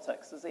nature of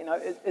politics. Is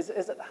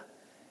it?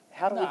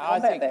 How do we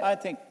combat that? I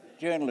think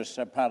journalists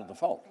are part of the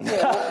fault.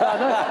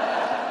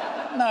 Yeah,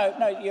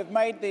 No, you've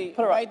made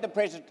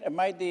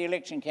the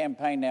election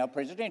campaign now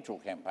presidential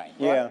campaign. Right?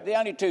 Yeah. The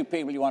only two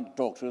people you want to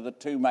talk to are the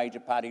two major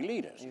party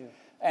leaders. Yeah.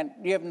 And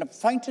you haven't the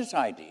faintest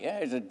idea,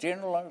 as a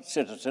general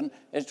citizen,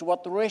 as to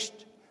what the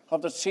rest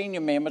of the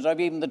senior members of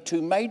even the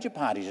two major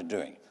parties are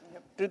doing.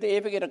 Yep. Do they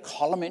ever get a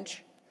column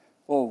inch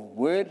or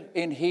word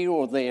in here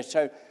or there?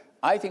 So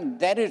I think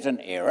that is an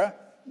error,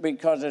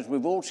 because as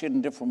we've all said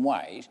in different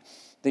ways,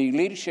 the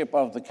leadership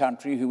of the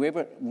country,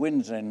 whoever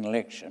wins an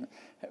election,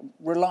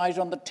 relies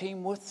on the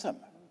team with them.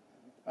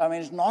 I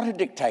mean, it's not a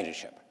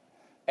dictatorship.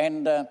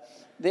 And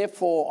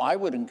therefore, I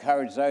would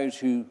encourage those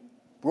who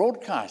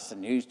broadcast the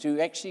news to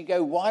actually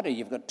go wider.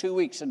 You've got 2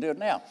 weeks to do it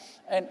now.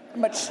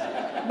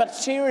 But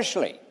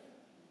seriously,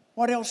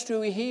 what else do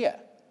we hear?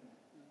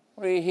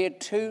 We hear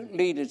two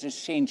leaders,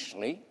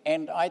 essentially,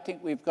 and I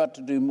think we've got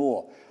to do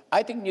more.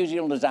 I think New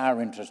Zealanders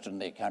are interested in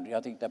their country. I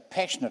think they're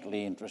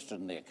passionately interested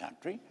in their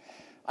country.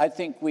 I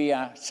think we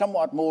are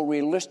somewhat more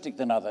realistic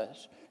than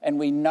others, and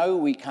we know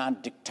we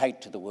can't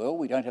dictate to the world.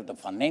 We don't have the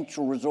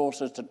financial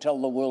resources to tell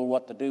the world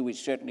what to do. We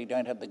certainly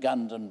don't have the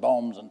guns and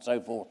bombs and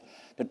so forth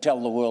to tell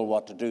the world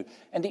what to do.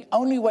 And the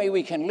only way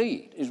we can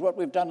lead is what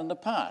we've done in the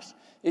past,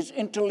 is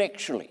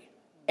intellectually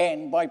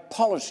and by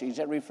policies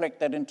that reflect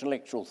that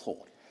intellectual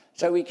thought.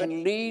 So we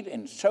can lead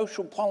in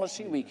social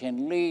policy, we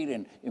can lead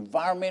in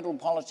environmental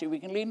policy, we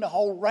can lead in a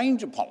whole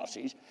range of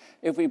policies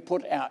if we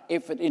put our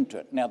effort into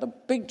it. Now, the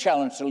big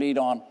challenge to lead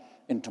on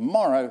in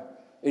tomorrow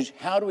is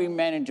how do we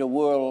manage a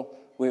world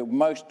where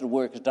most of the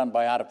work is done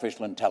by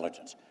artificial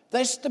intelligence?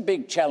 That's the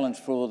big challenge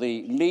for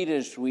the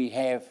leaders we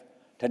have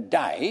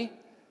today,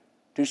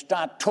 to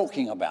start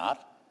talking about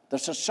the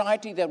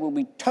society that will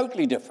be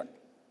totally different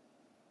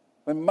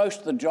when most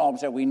of the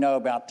jobs that we know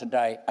about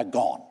today are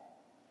gone.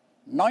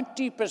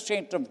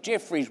 90% of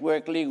Geoffrey's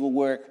work, legal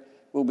work,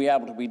 will be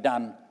able to be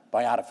done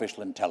by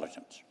artificial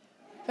intelligence.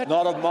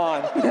 Not of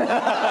mine.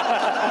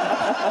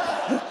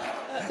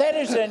 That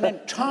is an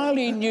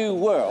entirely new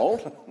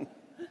world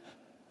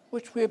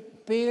which we're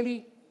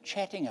barely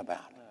chatting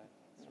about.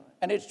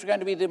 And it's going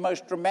to be the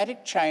most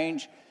dramatic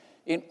change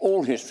in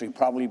all history,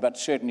 probably, but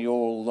certainly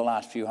all the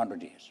last few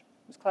hundred years.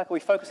 Ms. Clark, are we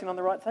focusing on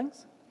the right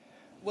things?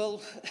 Well,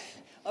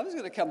 I was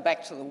going to come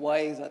back to the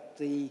way that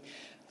the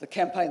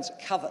campaigns are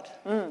covered,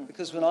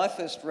 because when I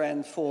first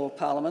ran for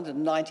Parliament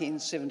in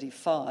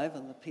 1975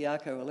 in the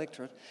Piako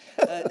electorate,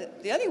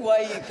 the only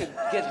way you could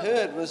get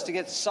heard was to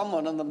get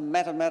someone in the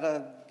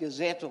Matamata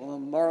Gazette or the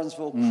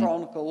Morrinsville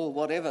Chronicle or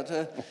whatever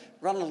to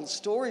run a little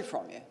story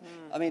from you.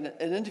 I mean,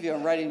 an interview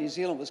on Radio New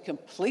Zealand was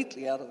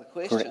completely out of the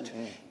question. Correct.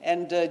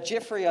 And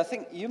Geoffrey, I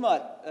think you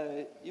might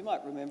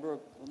remember,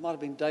 it might have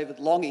been David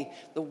Longy,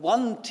 the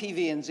one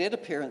TVNZ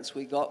appearance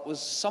we got was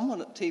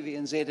someone at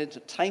TVNZ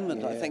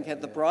Entertainment, I think,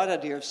 had the bright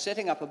idea of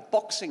setting up a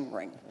boxing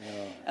ring.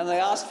 And they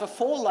asked for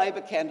 4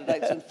 Labour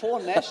candidates and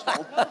 4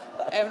 National.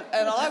 And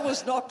I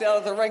was knocked out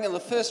of the ring in the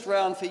first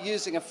round for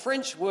using a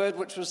French word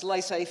which was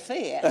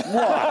laissez-faire.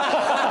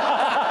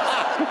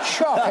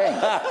 Shocking.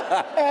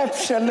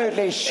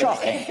 Absolutely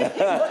shocking.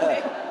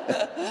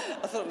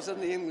 I thought it was in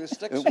the English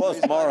dictionary. It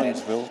was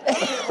Morrinsville.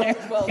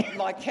 Well,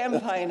 my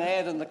campaign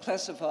ad in the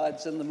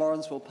classifieds in the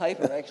Morrinsville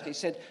paper actually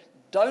said,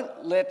 "Don't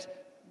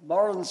let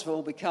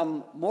Morrinsville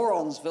become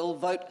Moronsville,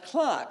 vote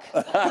Clark."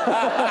 This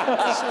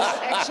was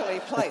actually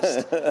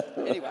placed.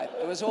 Anyway,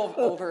 it was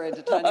all very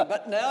entertaining.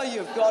 But now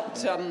you've got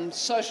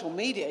social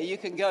media. You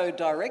can go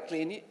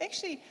directly, and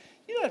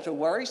you don't have to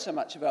worry so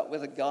much about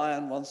whether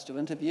Guyon wants to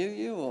interview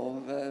you or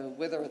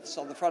whether it's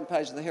on the front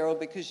page of the Herald,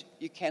 because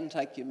you can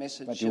take your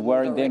message. But you're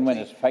worried directly. then when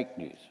it's fake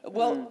news.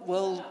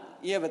 Well,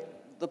 yeah,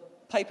 but the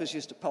papers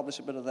used to publish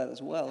a bit of that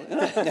as well.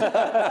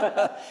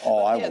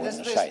 Oh, I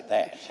wouldn't say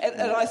that.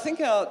 And I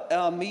think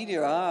our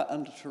media are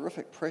under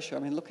terrific pressure. I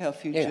mean, look how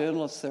few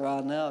journalists there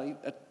are now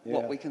at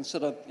what we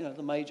consider,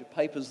 the major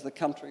papers of the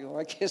country,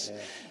 or I guess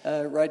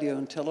radio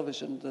and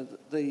television.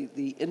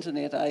 The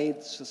internet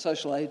age, the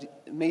social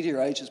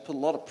media age has put a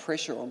lot of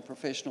pressure on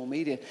professional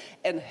media.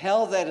 And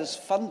how that is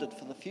funded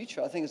for the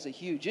future, I think, is a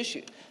huge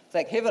issue.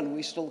 Thank heaven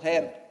we still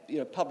have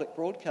public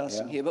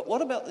broadcasting here, but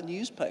what about the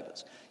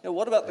newspapers?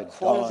 What about the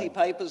quality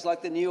papers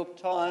like the New York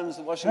Times,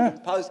 the Washington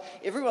Post?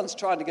 Everyone's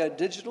trying to go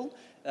digital,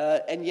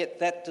 and yet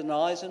that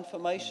denies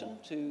information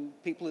to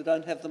people who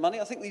don't have the money.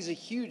 I think these are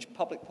huge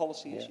public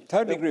policy issues.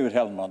 Totally agree with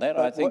Helen on that.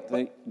 I think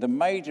the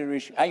major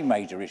issue, a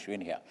major issue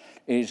anyhow,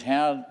 is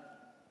how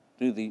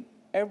do the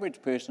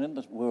average person in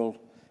the world,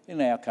 in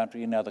our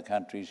country, in other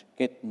countries,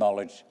 get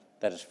knowledge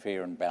that is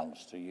fair and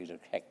balanced, to use a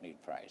hackneyed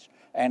phrase.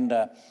 And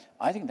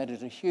I think that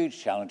is a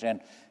huge challenge. And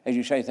as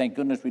you say, thank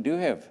goodness we do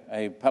have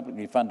a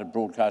publicly funded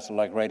broadcaster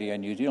like Radio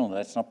New Zealand.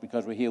 That's not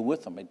because we're here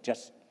with them. It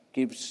just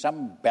gives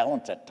some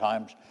balance at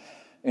times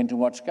into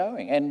what's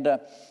going. And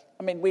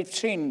I mean, we've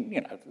seen,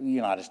 the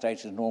United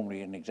States is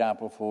normally an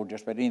example for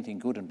just about anything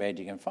good and bad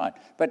you can find.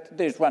 But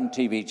there's one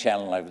TV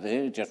channel over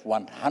there, just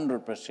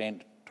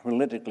 100%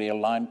 politically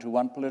aligned to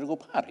one political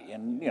party.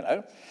 And,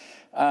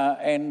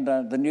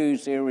 the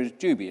news there is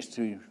dubious,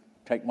 to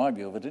take my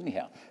view of it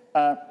anyhow.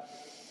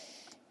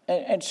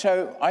 And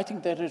so I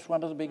think that is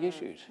one of the big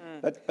issues.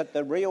 But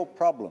the real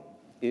problem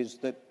is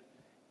that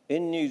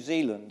in New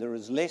Zealand there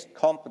is less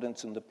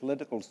confidence in the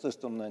political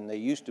system than there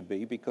used to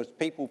be, because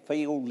people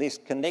feel less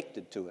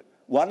connected to it.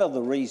 One of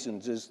the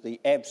reasons is the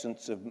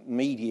absence of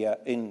media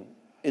in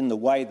in the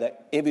way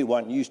that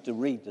everyone used to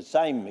read the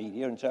same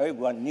media, and so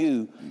everyone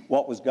knew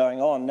what was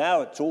going on.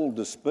 Now it's all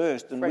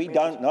dispersed, and we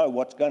don't know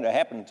what's going to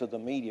happen to the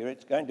media.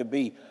 It's going to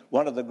be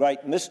one of the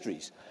great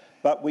mysteries.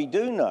 But we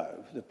do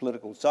know, the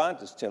political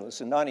scientists tell us,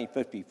 in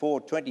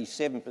 1954,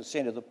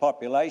 27% of the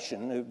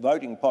population, the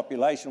voting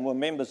population, were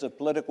members of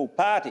political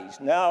parties.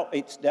 Now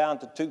it's down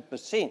to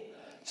 2%.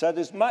 So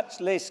there's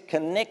much less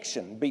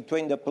connection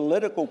between the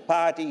political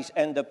parties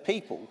and the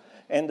people,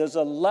 and there's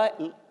a lack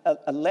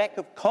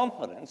of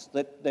confidence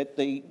that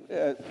the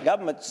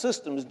government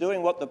system is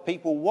doing what the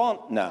people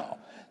want now.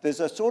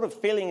 There's a sort of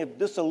feeling of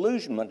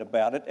disillusionment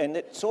about it, and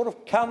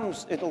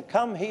it'll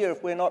come here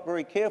if we're not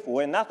very careful.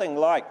 We're nothing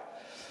like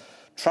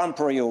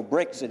Trumpery or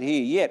Brexit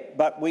here yet,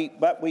 but we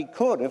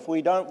could if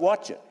we don't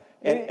watch it.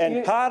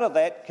 And part of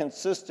that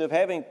consists of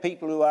having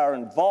people who are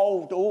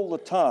involved all the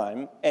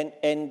time and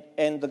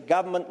the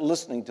government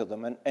listening to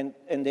them. And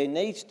there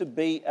needs to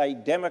be a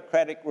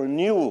democratic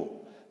renewal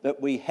that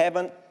we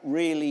haven't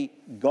really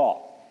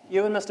got.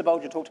 You and Mr.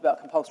 Bolger talked about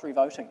compulsory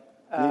voting.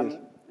 Yes.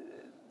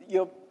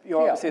 You're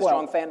obviously a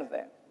strong fan of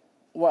that.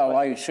 Well,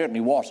 I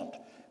certainly wasn't.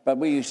 But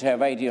we used to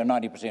have 80 or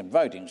 90%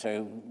 voting,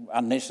 so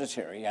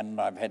unnecessary. And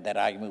I've had that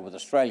argument with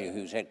Australia,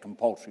 who's had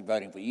compulsory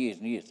voting for years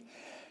and years.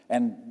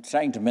 And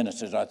saying to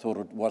ministers, I thought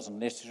it wasn't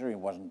necessary, it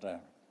wasn't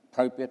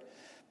appropriate.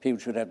 People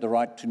should have the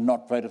right to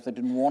not vote if they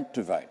didn't want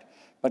to vote.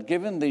 But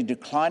given the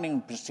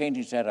declining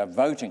percentage that are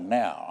voting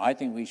now, I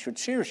think we should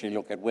seriously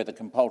look at whether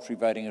compulsory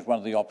voting is one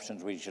of the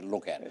options we should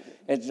look at.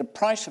 It's the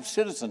price of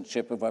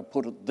citizenship, if I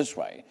put it this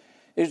way,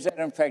 is that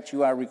in fact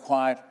you are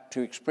required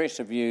to express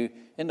a view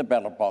in the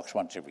ballot box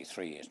once every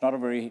 3 years. Not a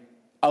very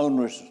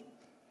onerous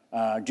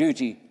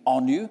duty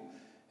on you.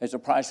 As a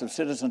price of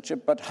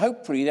citizenship, but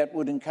hopefully that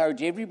would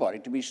encourage everybody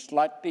to be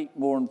slightly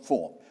more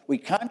informed. We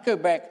can't go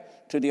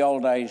back to the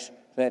old days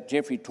that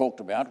Geoffrey talked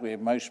about, where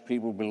most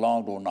people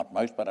belonged, or not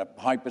most, but a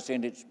high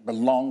percentage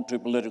belonged to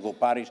political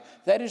parties.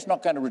 That is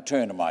not going to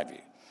return, in my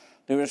view.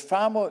 There is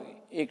far more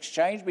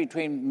exchange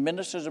between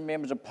ministers and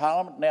members of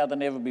parliament now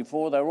than ever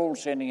before. They're all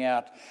sending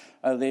out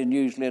their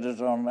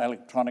newsletters on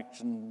electronics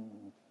and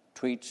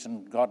tweets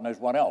and God knows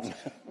what else.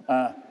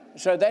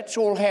 So that's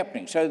all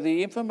happening. So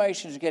the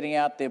information is getting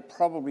out there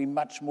probably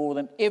much more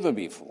than ever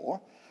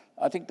before.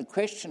 I think the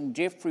question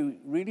Geoffrey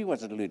really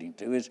was alluding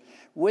to is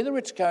whether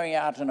it's going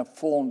out in a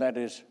form that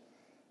is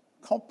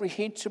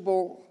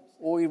comprehensible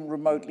or even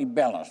remotely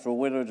balanced, or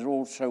whether it's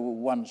also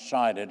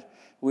one-sided,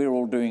 we're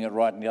all doing it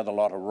right and the other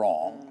lot are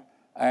wrong,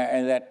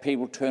 and that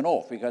people turn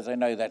off because they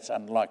know that's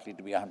unlikely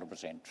to be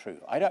 100% true.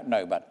 I don't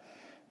know, but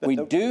we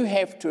do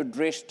have to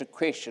address the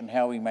question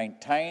how we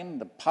maintain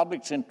the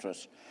public's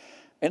interest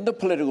in the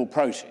political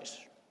process,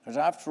 because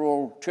after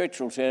all,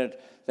 Churchill said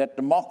that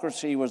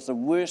democracy was the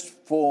worst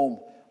form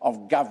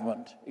of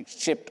government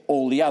except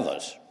all the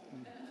others.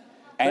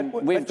 And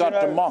we've got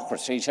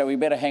democracy, so we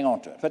better hang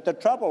on to it. But the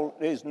trouble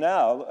is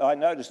now, I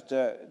noticed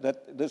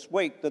that this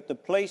week that the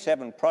police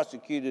haven't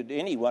prosecuted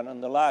anyone in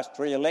the last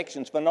 3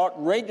 elections for not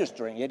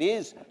registering.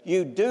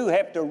 You do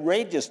have to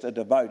register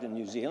to vote in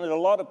New Zealand. A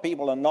lot of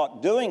people are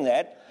not doing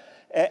that,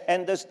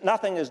 and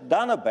nothing is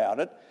done about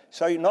it.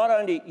 So not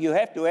only you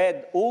have to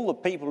add all the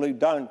people who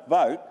don't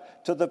vote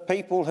to the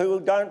people who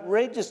don't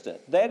register.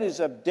 That is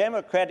a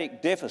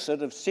democratic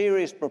deficit of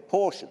serious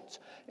proportions.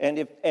 And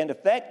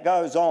if that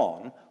goes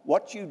on,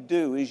 what you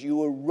do is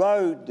you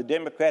erode the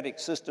democratic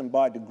system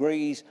by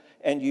degrees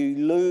and you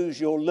lose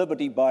your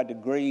liberty by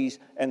degrees,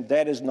 and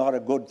that is not a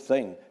good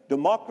thing.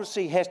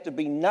 Democracy has to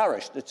be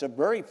nourished. It's a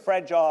very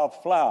fragile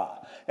flower,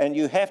 and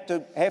you have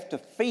to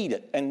feed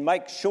it and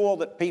make sure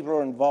that people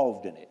are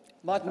involved in it.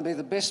 Mightn't be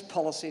the best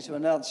policy to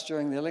announce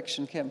during the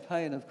election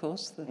campaign, of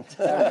course.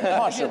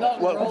 Possibly.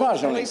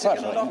 Police are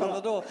going to knock on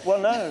the door. Well,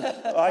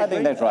 no, I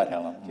think that's right,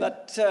 Helen.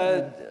 But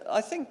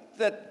I think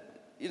that,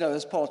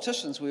 as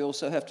politicians, we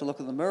also have to look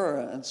in the mirror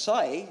and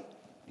say,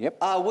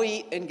 are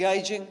we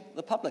engaging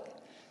the public?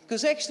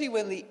 Because actually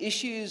when the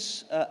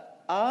issues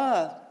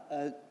are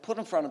put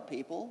in front of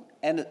people,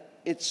 and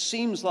it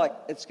seems like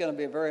it's going to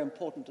be a very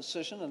important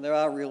decision and there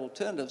are real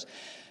alternatives,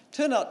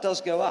 turnout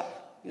does go up.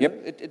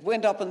 It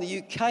went up in the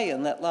UK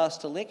in that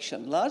last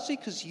election, largely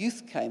because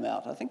youth came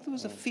out. I think there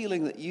was a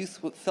feeling that youth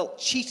felt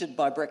cheated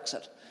by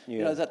Brexit.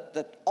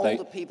 That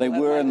older people they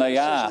were and they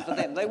are. For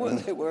them. They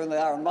were and they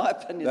are, in my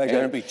opinion. They're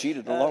going to be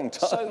cheated a long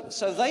time.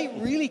 So they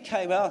really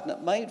came out, and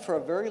it made for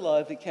a very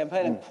lively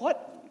campaign and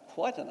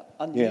quite an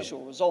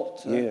unusual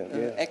result,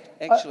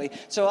 actually.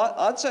 So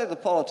I'd say the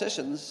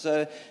politicians,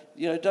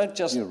 don't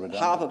just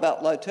harp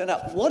about low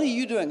turnout. What are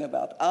you doing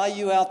about it? Are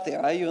you out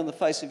there? Are you in the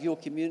face of your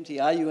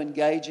community? Are you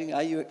engaging?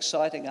 Are you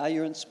exciting? Are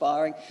you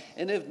inspiring?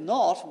 And if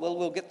not, well,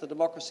 we'll get the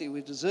democracy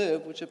we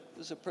deserve, which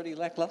is a pretty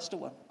lacklustre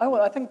one. Oh,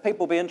 well, I think people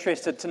will be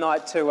interested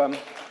tonight to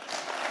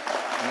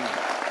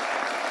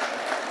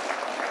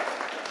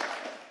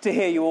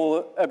hear you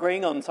all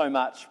agreeing on so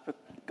much.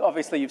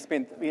 Obviously, you've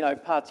spent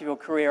parts of your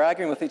career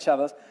arguing with each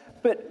other,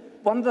 but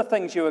one of the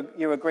things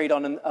you agreed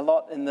on a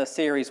lot in the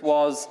series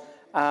was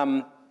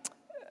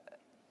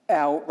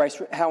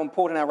how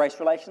important our race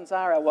relations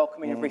are, our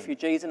welcoming of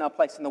refugees and our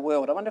place in the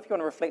world. I wonder if you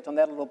want to reflect on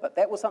that a little bit.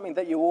 That was something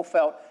that you all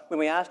felt when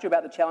we asked you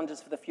about the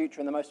challenges for the future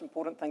and the most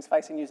important things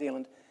facing New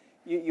Zealand.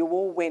 You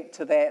all went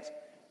to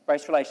that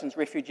race relations,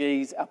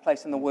 refugees, our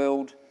place in the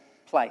world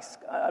place.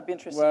 I'd be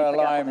interested in picking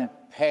up on that. Well,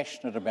 I'm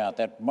passionate about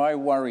that. My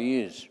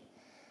worry is,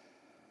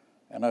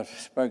 and I've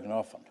spoken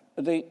often,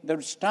 the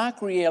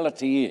stark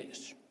reality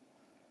is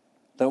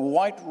the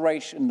white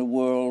race in the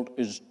world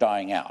is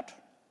dying out.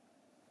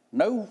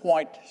 No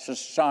white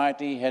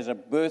society has a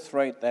birth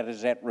rate that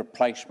is at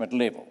replacement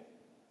level.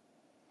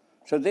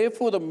 So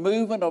therefore, the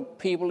movement of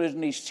people is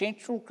an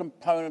essential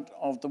component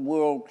of the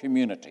world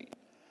community.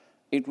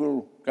 It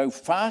will go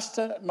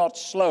faster, not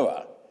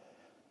slower.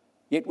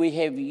 Yet we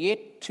have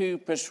yet to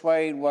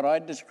persuade what I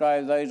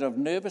describe those of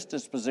nervous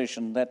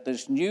disposition that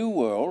this new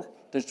world,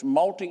 this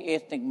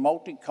multi-ethnic,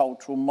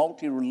 multicultural,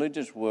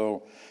 multi-religious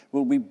world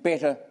will be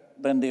better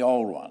than the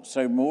old one.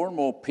 So more and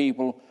more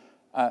people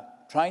are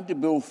trying to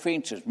build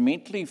fences,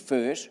 mentally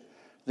first,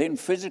 then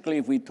physically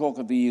if we talk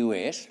of the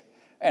US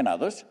and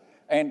others,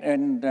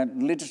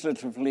 and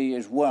legislatively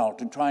as well,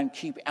 to try and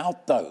keep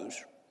out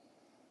those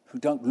who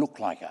don't look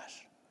like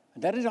us.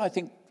 And that is, I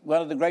think,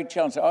 one of the great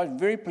challenges. I was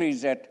very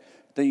pleased that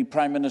the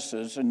Prime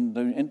Ministers in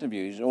the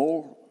interviews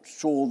all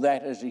saw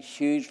that as a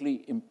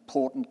hugely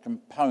important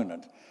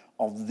component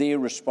of their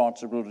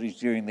responsibilities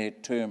during their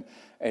term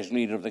as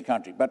leader of the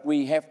country. But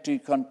we have to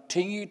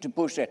continue to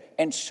push that.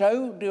 And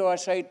so do I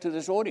say to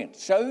this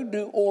audience, so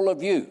do all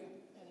of you.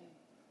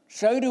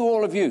 So do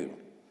all of you.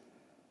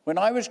 When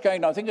I was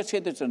going, I think I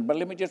said this, but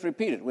let me just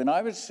repeat it. When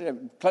I was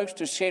close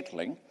to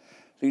settling,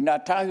 the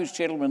Ngātahu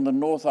settlement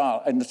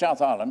in the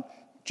South Island,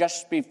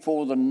 just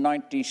before the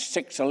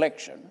 96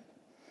 election,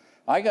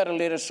 I got a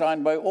letter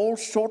signed by all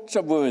sorts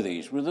of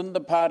worthies within the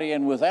party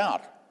and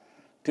without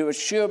to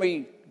assure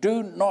me,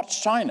 do not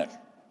sign it.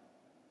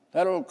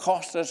 That'll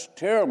cost us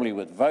terribly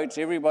with votes.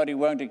 Everybody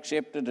won't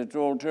accept it. It's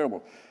all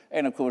terrible.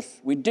 And, of course,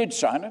 we did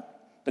sign it.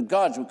 The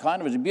gods were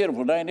kind. It was a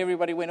beautiful day and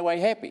everybody went away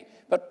happy.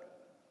 But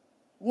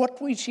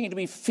what we seem to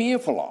be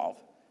fearful of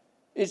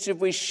is if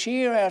we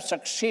share our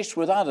success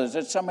with others,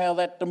 that somehow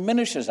that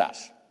diminishes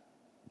us.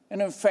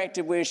 And, in fact,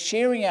 if we're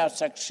sharing our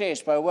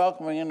success by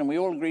welcoming in, and we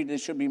all agree there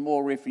should be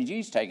more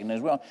refugees taken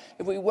as well,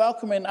 if we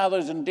welcome in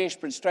others in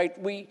desperate strait,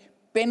 we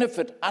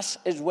benefit us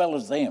as well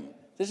as them.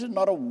 This is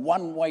not a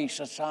one-way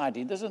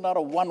society. This is not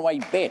a one-way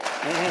bet.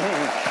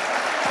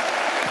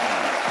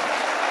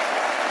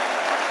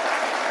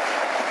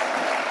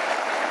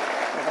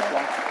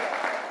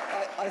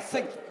 I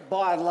think,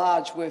 by and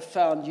large, we've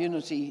found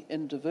unity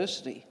in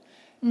diversity.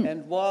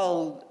 And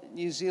while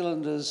New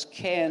Zealanders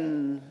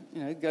can,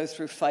 go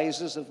through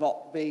phases of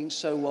not being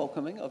so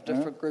welcoming of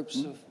different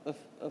groups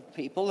of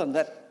people, and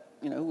that,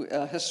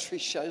 our history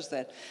shows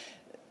that,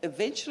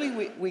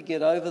 eventually we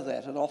get over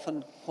that, and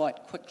often quite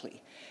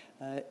quickly.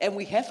 And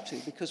we have to,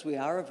 because we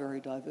are a very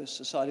diverse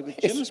society. But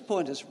Jim's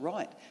point is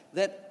right,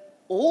 that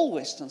all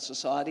Western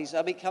societies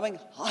are becoming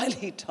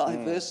highly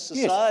diverse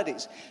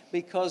societies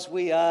because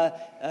we are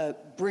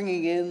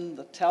bringing in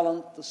the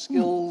talent, the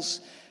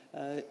skills.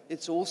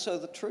 It's also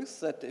the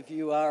truth that if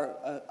you are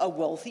a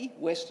wealthy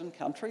Western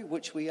country,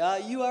 which we are,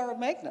 you are a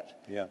magnet.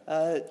 Yeah.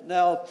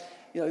 Now,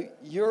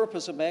 Europe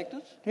is a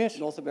magnet. Yes.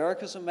 North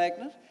America is a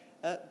magnet.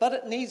 But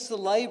it needs the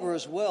labour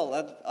as well.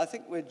 And I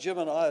think where Jim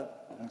and I,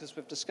 because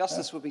we've discussed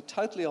this, would be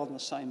totally on the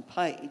same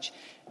page,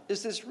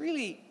 is there's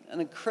really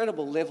an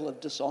incredible level of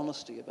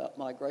dishonesty about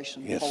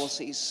migration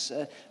policies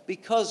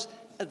because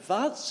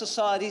advanced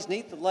societies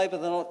need the labour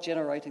they're not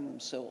generating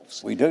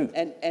themselves. We do.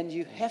 And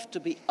you have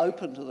to be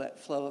open to that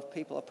flow of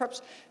people. I'll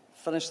perhaps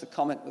finish the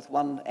comment with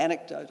one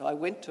anecdote. I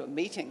went to a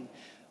meeting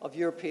of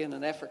European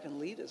and African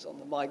leaders on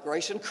the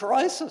migration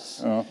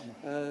crisis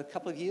a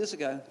couple of years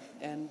ago.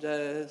 And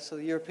so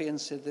the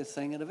Europeans said their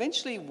thing. And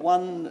eventually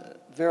one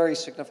very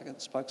significant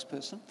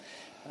spokesperson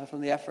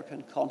from the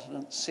African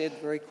continent said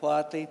very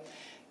quietly,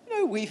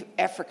 we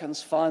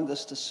Africans find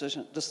this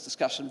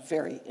discussion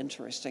very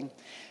interesting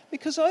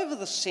because over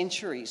the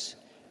centuries,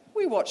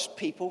 we watched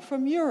people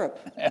from Europe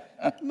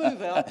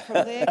move out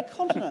from their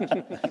continent.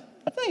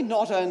 They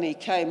not only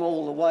came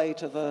all the way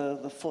to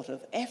the foot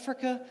of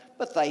Africa,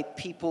 but they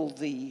peopled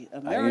the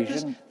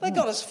Americas. Asian. They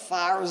got as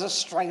far as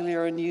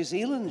Australia and New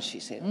Zealand, she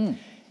said.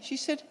 She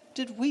said,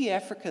 did we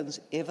Africans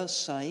ever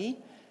say,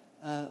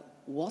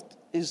 what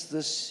is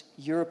this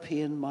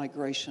European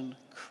migration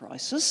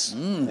crisis?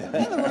 And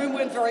the room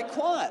went very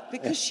quiet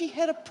because she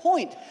had a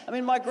point. I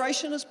mean,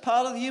 migration is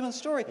part of the human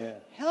story. Yeah.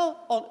 How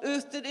on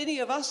earth did any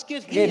of us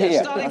get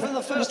here, starting from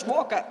the first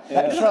walker?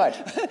 That's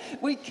right.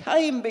 We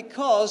came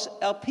because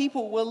our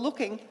people were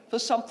looking for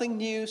something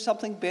new,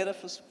 something better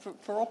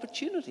for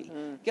opportunity,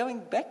 going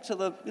back to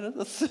the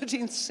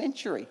 13th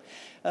century.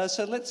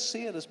 So let's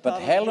see it as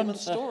part of the human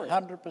story.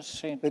 But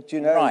Helen's 100% But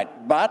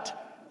right.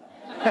 But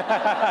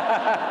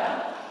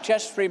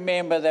just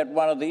remember that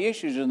one of the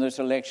issues in this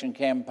election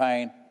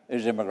campaign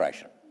is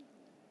immigration.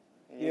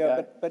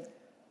 Yeah, but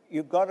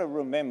you've got to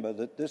remember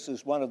that this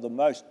is one of the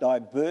most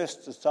diverse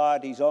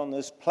societies on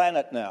this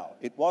planet now.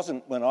 It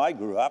wasn't when I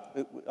grew up.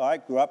 I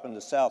grew up in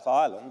the South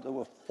Island. There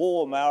were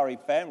 4 Maori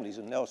families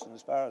in Nelson,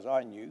 as far as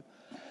I knew.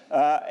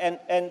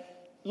 And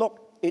look,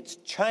 it's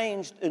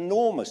changed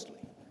enormously.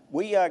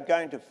 We are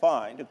going to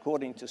find,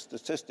 according to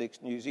Statistics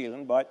New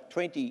Zealand, by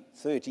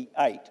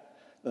 2038,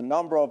 the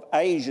number of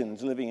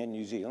Asians living in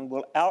New Zealand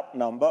will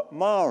outnumber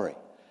Maori.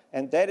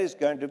 And that is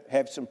going to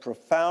have some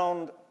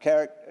profound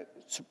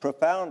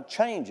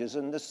changes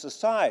in this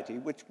society,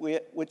 which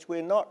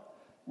we're not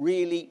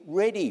really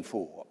ready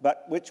for,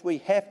 but which we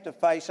have to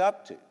face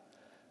up to.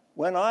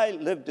 When I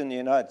lived in the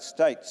United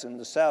States in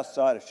the south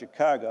side of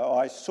Chicago,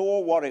 I saw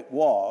what it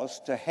was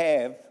to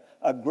have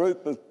a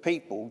group of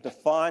people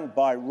defined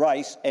by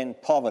race and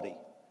poverty.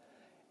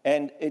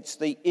 And it's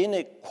the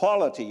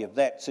inequality of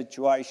that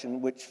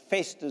situation which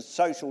festers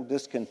social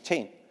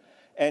discontent.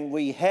 And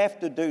we have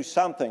to do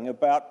something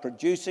about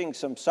producing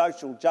some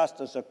social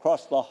justice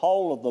across the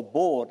whole of the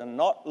board and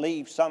not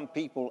leave some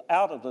people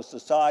out of the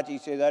society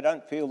so they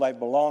don't feel they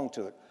belong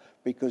to it,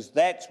 because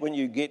that's when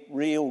you get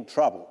real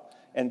trouble.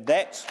 And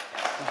that's...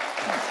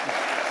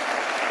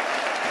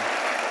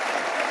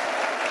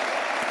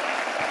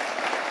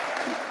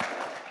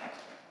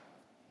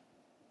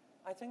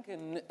 I think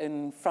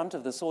in front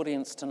of this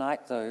audience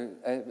tonight, though,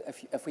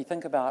 if we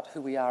think about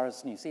who we are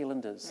as New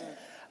Zealanders,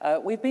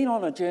 we've been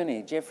on a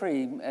journey.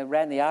 Geoffrey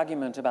ran the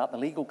argument about the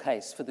legal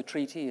case for the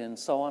treaty and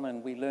so on,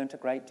 and we learnt a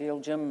great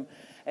deal. Jim,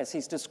 as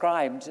he's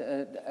described,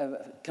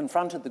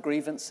 confronted the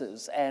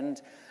grievances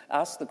and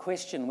asked the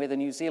question whether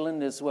New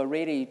Zealanders were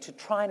ready to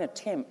try and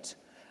attempt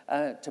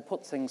to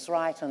put things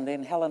right, and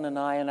then Helen and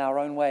I, in our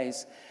own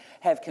ways,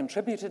 have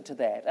contributed to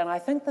that. And I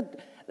think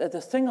that the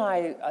thing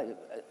I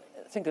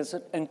think is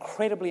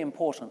incredibly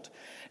important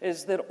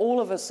is that all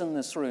of us in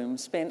this room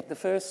spent the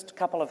first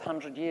couple of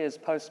 100 years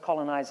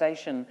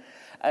post-colonisation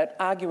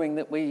arguing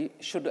that we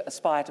should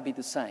aspire to be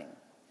the same.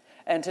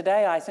 And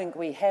today I think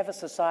we have a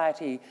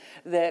society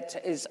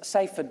that is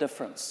safe for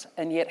difference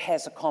and yet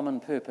has a common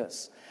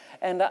purpose.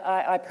 And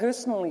I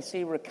personally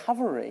see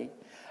recovery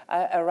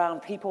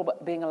around people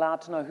being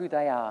allowed to know who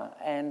they are,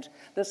 and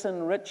this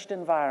enriched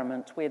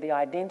environment where the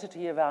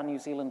identity of our New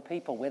Zealand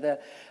people, whether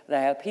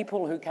they are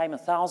people who came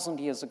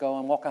 1,000 years ago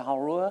on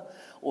Wakaharua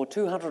or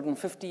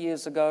 250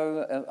 years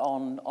ago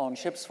on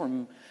ships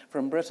from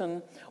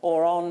Britain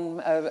or on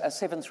a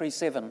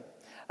 737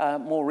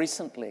 more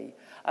recently,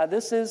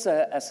 this is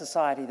a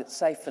society that's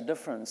safe for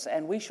difference,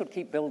 and we should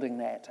keep building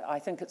that. I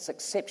think it's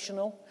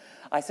exceptional.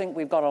 I think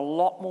we've got a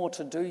lot more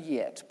to do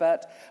yet,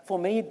 but for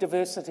me,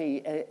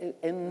 diversity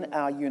in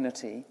our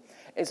unity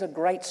is a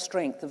great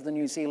strength of the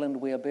New Zealand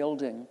we're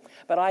building.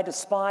 But I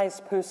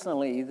despise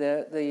personally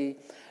the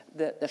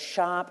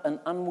sharp and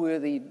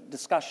unworthy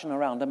discussion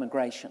around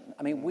immigration.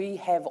 I mean, we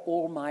have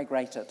all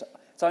migrated.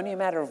 It's only a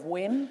matter of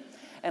when.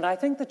 And I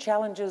think the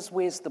challenge is,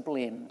 where's the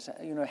blend?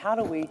 You know, how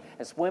do we,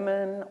 as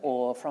women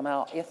or from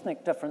our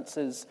ethnic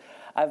differences,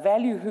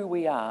 value who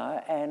we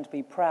are and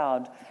be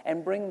proud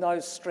and bring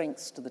those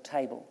strengths to the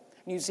table?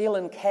 New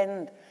Zealand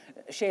can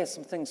share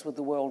some things with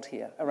the world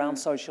here around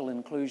social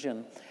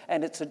inclusion,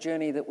 and it's a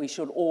journey that we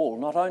should all,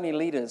 not only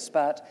leaders,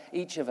 but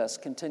each of us,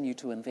 continue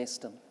to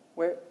invest in.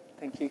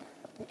 Thank you.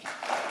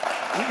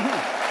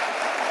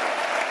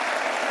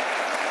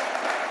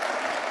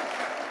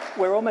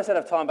 We're almost out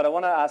of time, but I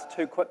want to ask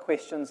 2 quick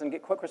questions and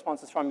get quick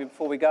responses from you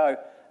before we go.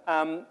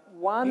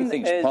 One You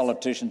think is...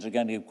 politicians are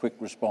going to give quick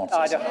responses?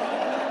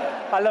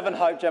 I live in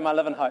hope, Jim. I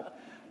live in hope.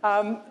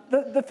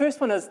 The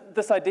first one is,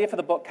 this idea for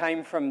the book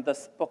came from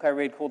this book I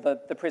read called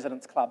The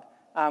President's Club,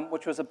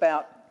 which was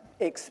about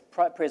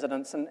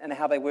ex-presidents and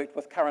how they worked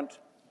with current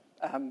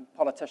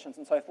politicians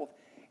and so forth.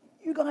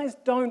 You guys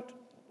don't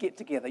get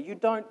together. You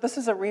don't. This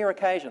is a rare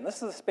occasion. This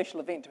is a special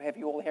event to have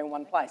you all here in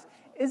one place.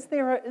 Is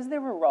there a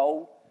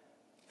role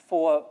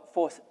for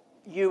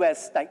you as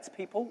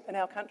statespeople in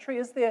our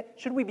country?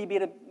 Should we be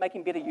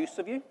making better use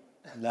of you?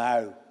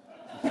 No.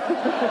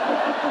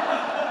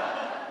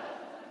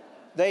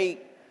 They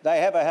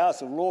have a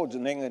House of Lords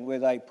in England where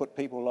they put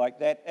people like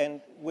that,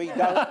 and we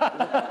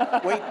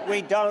don't.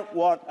 we don't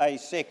want a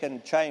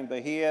second chamber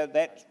here.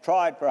 That's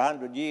tried for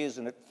 100 years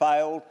and it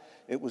failed.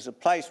 It was a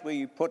place where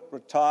you put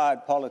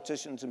retired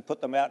politicians and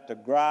put them out to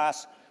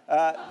grass.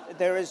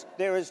 There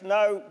is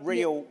no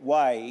real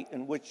way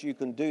in which you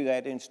can do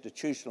that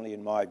institutionally,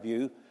 in my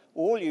view.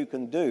 All you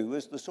can do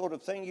is the sort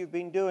of thing you've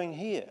been doing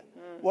here.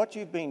 What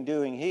you've been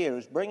doing here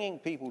is bringing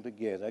people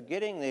together,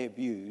 getting their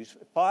views,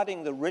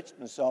 fighting the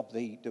richness of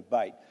the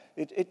debate.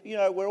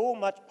 We're all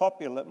much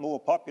more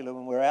popular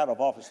when we're out of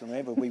office than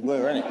ever we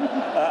were in it.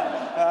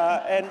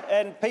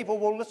 And people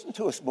will listen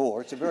to us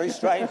more. It's a very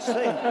strange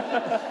thing.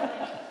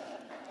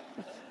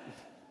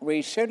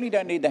 We certainly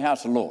don't need the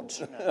House of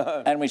Lords,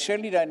 no. And we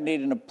certainly don't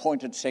need an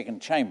appointed second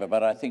chamber,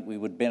 but I think we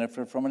would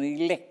benefit from an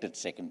elected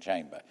second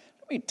chamber.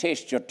 Let me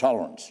test your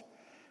tolerance.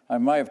 I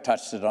may have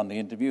touched it on the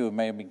interview, it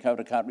may have been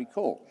covered, I can't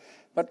recall.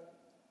 But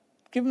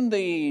given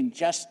the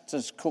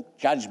Justice Cook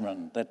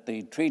judgment that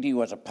the treaty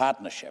was a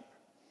partnership,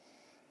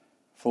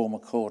 former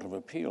Court of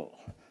Appeal,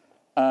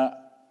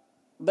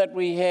 that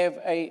we have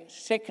a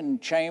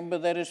second chamber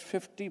that is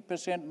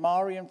 50%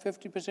 Maori and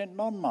 50%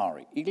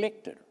 non-Maori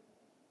elected.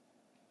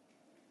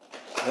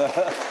 I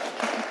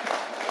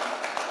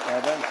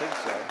don't think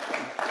so.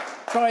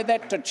 Try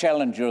that to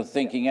challenge your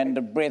thinking and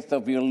the breadth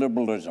of your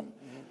liberalism.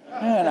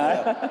 You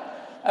know,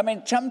 I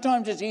mean,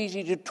 sometimes it's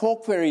easy to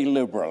talk very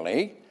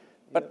liberally,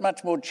 but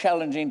much more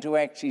challenging to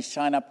actually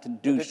sign up to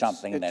do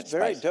something in that space.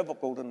 It's very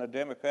difficult in a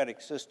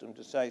democratic system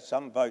to say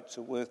some votes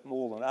are worth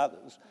more than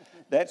others.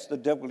 That's the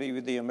difficulty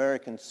with the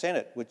American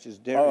Senate, which is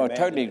gerrymandered. Oh, I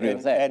totally agree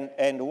with that.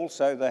 And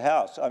also the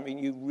House. I mean,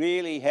 you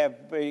really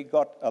have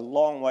got a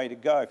long way to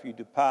go if you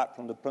depart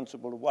from the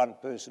principle of one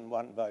person,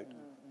 one vote.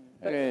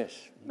 Yes.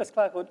 Ms.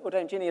 Clark or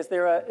Dame Jenny, is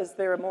there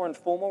a more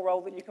informal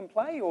role that you can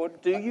play, or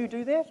do you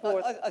do that?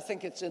 Or? I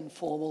think it's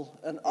informal,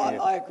 and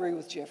I agree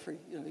with Geoffrey.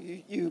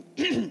 You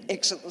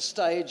exit the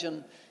stage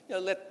and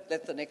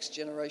let the next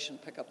generation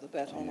pick up the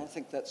baton. I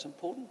think that's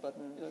important, but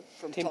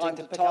from time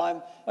to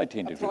time, I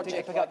tend to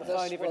project pick up like the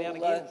phone this every now and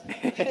will,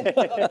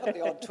 I'll put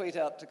the odd tweet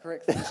out to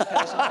correct things.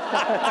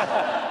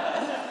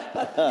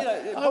 But,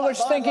 I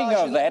was thinking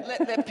of that.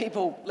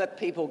 Let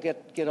people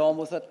get on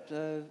with it.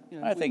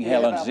 I think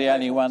Helen's the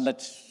only one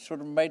that's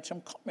sort of made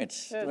some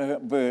comments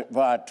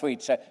via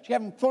tweet. So she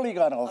hasn't fully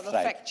gone off I'm a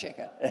stage. fact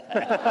checker.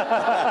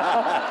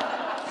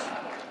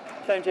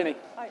 Dame Jenny.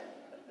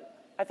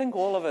 I think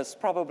all of us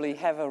probably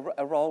have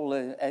a role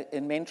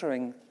in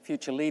mentoring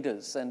future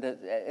leaders, and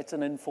it's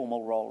an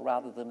informal role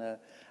rather than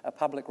a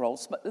public role.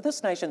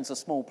 This nation's a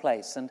small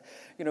place, and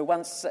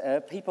once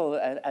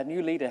a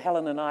new leader,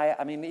 Helen and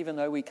I mean, even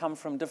though we come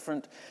from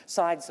different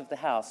sides of the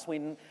house,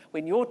 when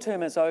your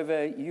term is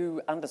over, you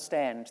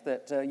understand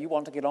that you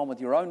want to get on with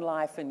your own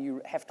life, and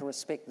you have to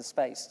respect the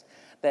space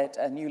that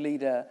a new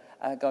leader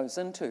goes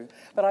into.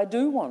 But I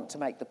do want to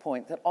make the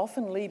point that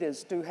often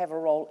leaders do have a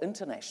role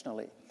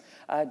internationally.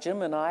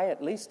 Jim and I,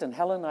 at least, and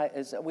Helen,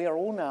 we are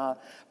all now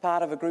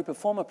part of a group of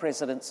former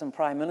presidents and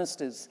prime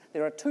ministers.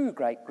 There are two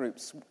great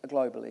groups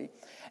globally.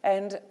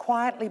 And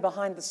quietly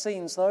behind the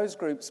scenes, those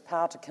groups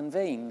power to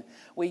convene,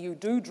 where you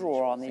do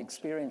draw on the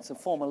experience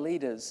of former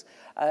leaders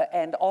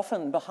and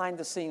often behind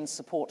the scenes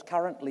support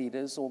current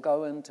leaders or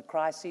go into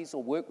crises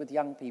or work with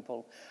young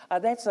people.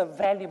 That's a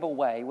valuable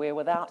way where,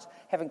 without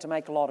having to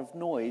make a lot of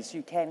noise,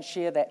 you can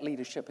share that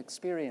leadership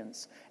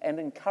experience and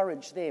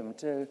encourage them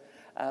to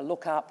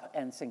look up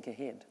and think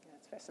ahead. Yeah,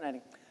 it's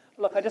fascinating.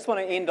 Look, I just want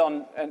to end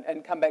on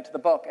and come back to the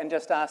book and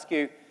just ask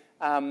you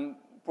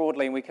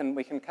broadly, and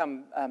we can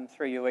come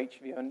through you, each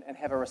of you, and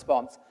have a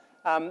response.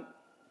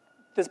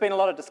 There's been a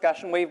lot of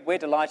discussion. We're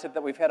delighted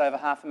that we've had over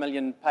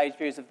 500,000 page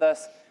views of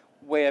this.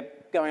 We're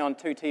going on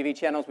 2 TV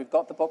channels. We've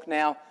got the book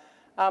now.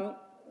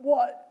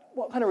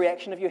 What kind of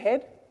reaction have you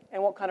had,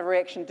 and what kind of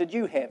reaction did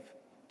you have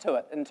to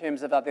it in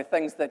terms of, are there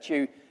things that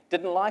you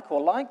didn't like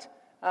or liked,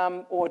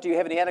 or do you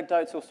have any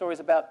anecdotes or stories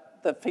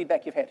about the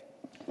feedback you've had?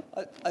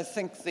 I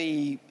think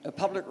the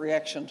public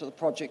reaction to the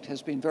project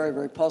has been very,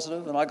 very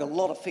positive, and I got a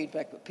lot of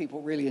feedback that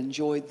people really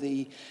enjoyed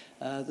the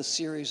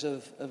series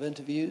of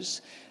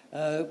interviews,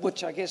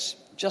 which I guess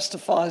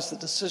justifies the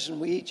decision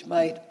we each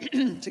made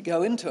to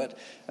go into it.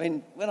 I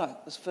mean, when I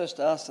was first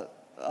asked it,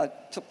 I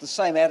took the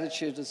same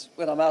attitude as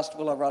when I'm asked,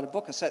 will I write a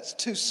book? I said, it's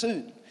too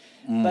soon.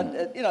 But,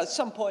 at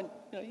some point,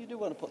 you do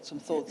want to put some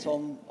thoughts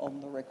on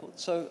the record.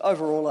 So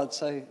overall, I'd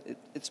say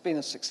it's been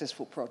a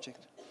successful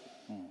project.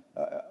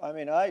 I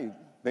mean, I've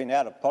been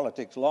out of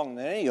politics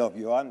longer than any of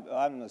you.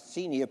 I'm the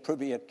senior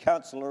Privy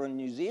Councillor in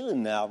New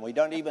Zealand now, and we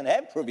don't even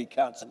have Privy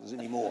Councillors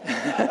anymore.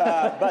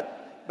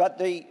 But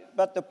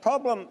the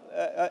problem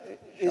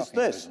is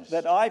this,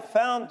 that I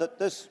found that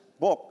this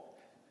book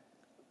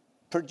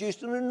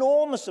produced an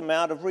enormous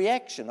amount of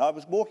reaction. I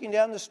was walking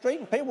down the street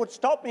and people would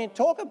stop me and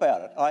talk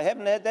about it. I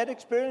haven't had that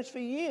experience for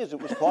years. It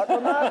was quite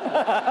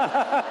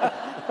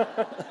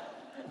remarkable.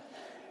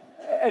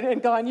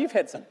 And Guyon, you've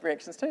had some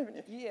reactions too, haven't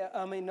you? Yeah,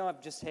 I mean,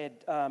 I've just had...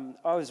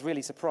 I was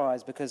really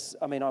surprised because,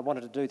 I mean, I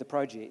wanted to do the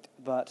project,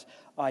 but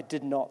I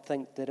did not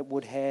think that it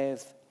would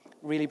have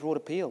really broad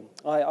appeal.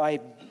 I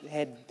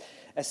had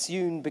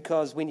assumed,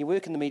 because when you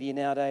work in the media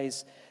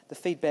nowadays, the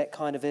feedback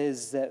kind of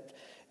is that,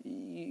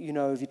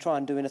 if you try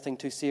and do anything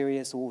too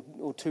serious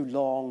or too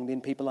long, then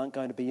people aren't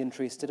going to be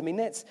interested. I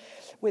mean,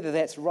 whether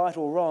that's right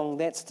or wrong,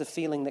 that's the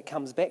feeling that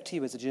comes back to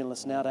you as a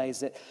journalist nowadays,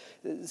 that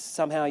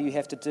somehow you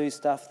have to do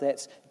stuff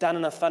that's done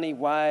in a funny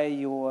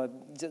way or,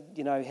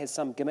 has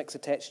some gimmicks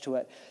attached to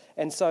it.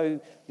 And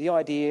so the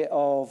idea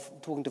of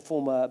talking to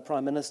former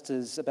prime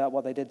ministers about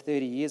what they did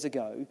 30 years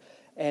ago,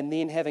 and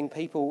then having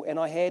people, and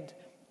I had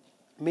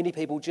many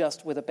people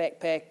just with a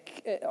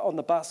backpack on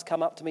the bus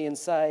come up to me and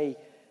say,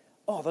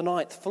 oh, the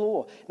 9th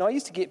floor. Now, I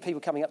used to get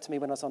people coming up to me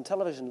when I was on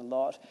television a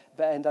lot,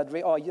 and I'd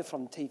oh, you're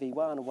from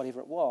TV1 or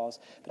whatever it was,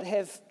 but to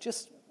have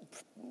just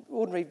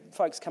ordinary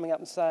folks coming up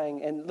and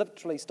saying, and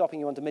literally stopping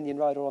you on Dominion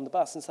Road or on the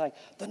bus and saying,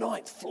 the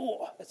 9th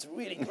floor, it's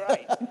really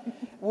great,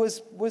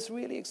 was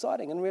really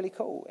exciting and really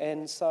cool.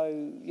 And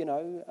so,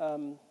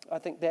 I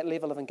think that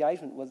level of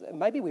engagement was,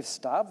 maybe we've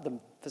starved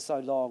them for so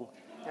long.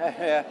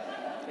 Yeah.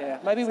 Yeah,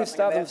 Maybe we've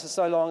starved them there. for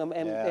so long,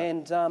 Yeah.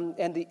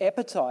 and the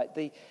appetite,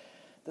 the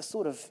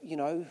sort of,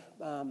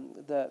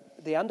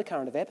 the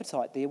undercurrent of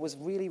appetite there was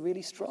really,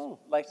 really strong.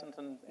 Latent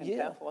and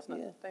Yeah, powerful, wasn't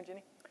it? yeah. Dame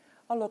Jenny?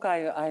 Oh, look,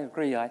 I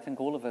agree. I think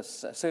all of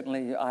us,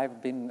 certainly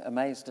I've been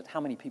amazed at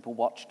how many people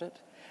watched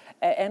it.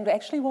 And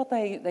actually what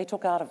they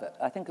took out of it.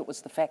 I think it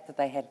was the fact that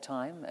they had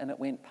time and it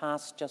went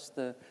past just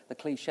the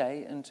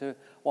cliche into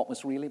what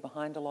was really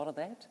behind a lot of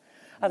that.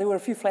 There were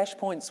a few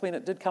flashpoints when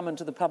it did come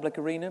into the public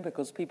arena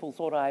because people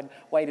thought I'd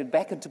waded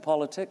back into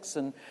politics,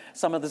 and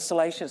some of the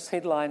salacious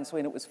headlines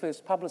when it was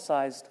first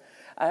publicised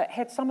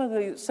had some of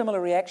the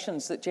similar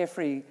reactions that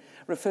Geoffrey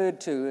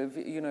referred to, of,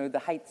 the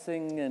hate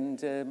thing,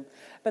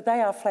 but they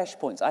are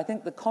flashpoints. I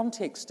think the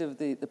context of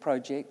the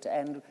project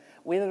and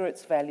whether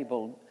it's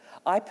valuable.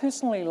 I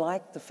personally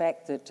like the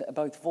fact that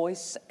both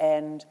voice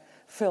and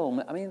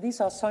film,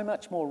 these are so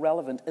much more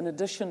relevant in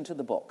addition to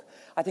the book.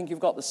 I think you've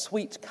got the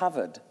suite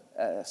covered,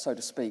 so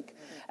to speak.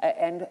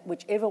 And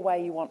whichever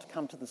way you want to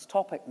come to this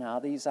topic now,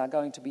 these are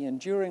going to be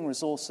enduring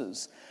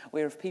resources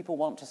where if people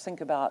want to think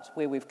about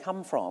where we've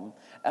come from,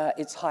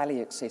 it's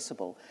highly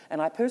accessible.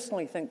 And I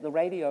personally think the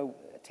radio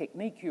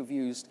technique you've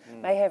used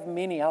may have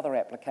many other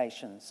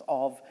applications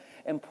of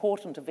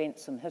important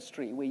events in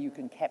history where you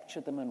can capture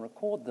them and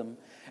record them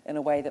in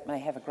a way that may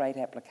have a great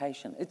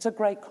application. It's a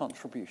great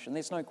contribution,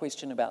 there's no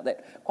question about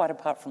that, quite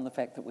apart from the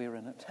fact that we're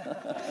in it.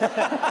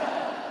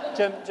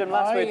 Jim,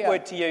 last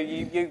word to you.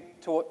 You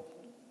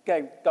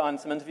gave Guyon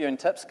some interviewing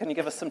tips. Can you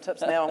give us some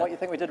tips now on what you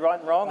think we did right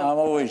and wrong? I'm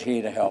always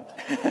here to help.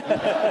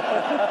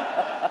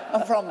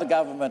 I'm from the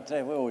government,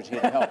 we're always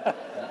here to help.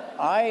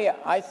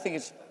 I think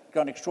it's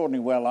gone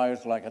extraordinarily well. I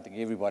was like, I think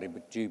everybody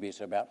but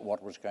dubious about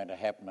what was going to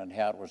happen and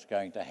how it was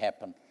going to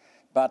happen.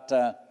 But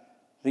the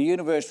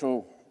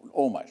universal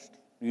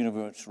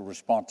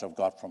response I've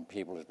got from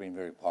people has been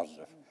very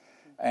positive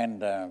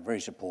and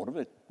very supportive.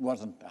 It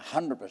wasn't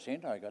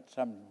 100%. I got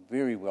some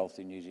very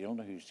wealthy New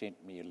Zealander who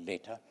sent me a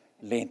letter,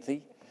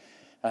 lengthy,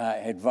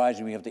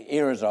 advising me of the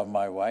errors of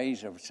my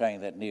ways, of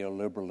saying that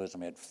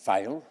neoliberalism had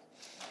failed.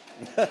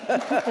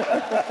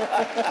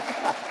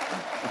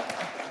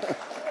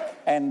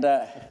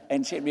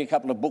 And sent me a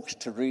couple of books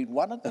to read.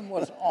 One of them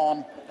was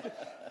on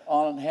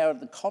how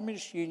the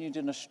communist unions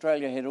in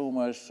Australia had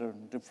almost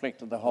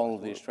deflected the whole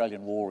of the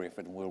Australian war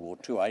effort in World War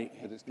II. I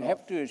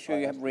have to assure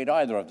you haven't read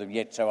either of them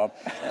yet, so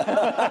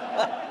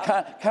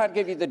I can't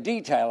give you the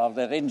detail of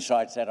that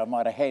insights that I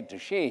might have had to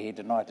share here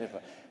tonight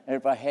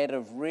if I had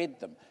have read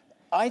them.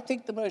 I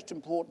think the most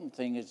important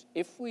thing is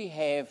if we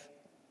have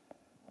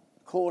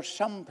caused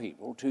some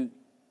people to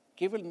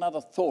give it another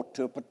thought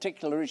to a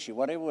particular issue,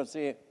 whatever was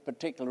their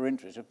particular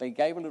interest. If they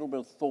gave a little bit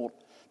of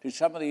thought to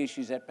some of the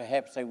issues that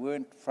perhaps they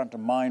weren't front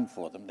of mind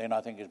for them, then I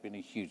think it's been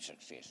a huge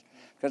success.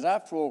 Because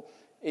after all,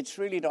 it's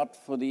really not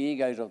for the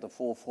egos of the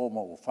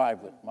five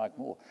with Mike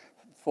Moore,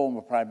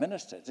 former Prime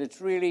Ministers.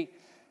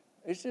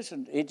 It's just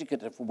an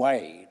educative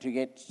way to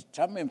get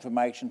some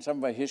information, some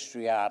of our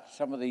history out,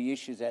 some of the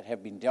issues that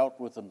have been dealt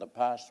with in the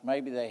past.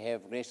 Maybe they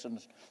have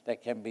lessons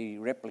that can be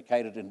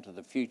replicated into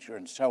the future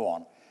and so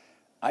on.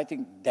 I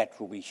think that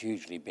will be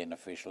hugely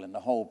beneficial in the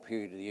whole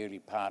period of the early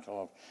part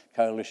of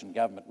coalition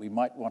government. We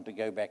might want to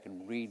go back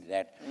and read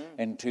that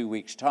in 2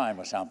 weeks' time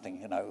or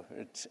something.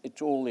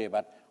 It's all there.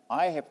 But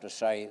I have to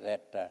say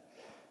that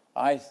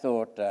I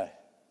thought,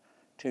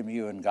 Tim,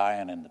 you and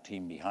Guyon and the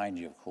team behind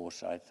you, of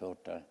course, I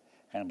thought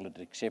handled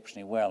it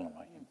exceptionally well, and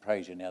I can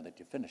praise you now that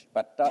you're finished.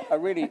 But I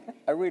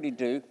really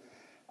do.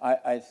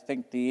 I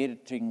think the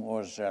editing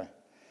was.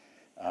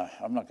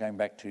 I'm not going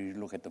back to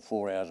look at the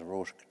 4 hours of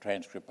raw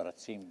transcript, but it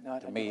seemed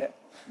to me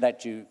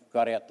that you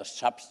got out the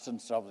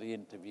substance of the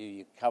interview,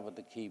 you covered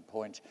the key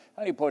points.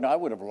 The only point I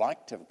would have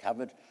liked to have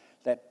covered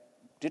that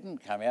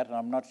didn't come out, and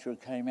I'm not sure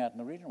it came out in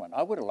the original one,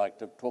 I would have liked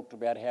to have talked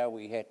about how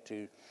we had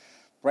to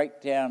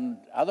break down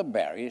other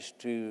barriers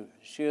to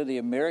assure the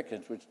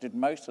Americans, which did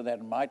most of that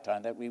in my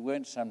time, that we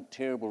weren't some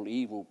terrible,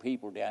 evil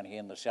people down here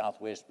in the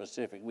Southwest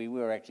Pacific. We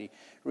were actually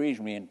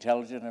reasonably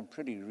intelligent and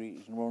pretty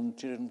reasonable in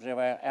terms of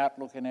our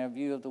outlook and our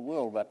view of the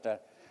world. But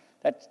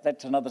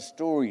that's another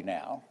story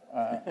now.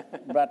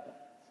 But,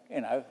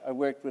 I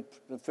worked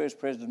with the first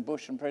President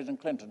Bush and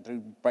President Clinton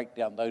to break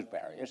down those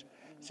barriers.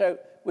 So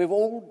we've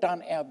all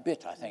done our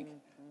bit, I think.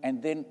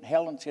 And then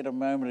Helen said a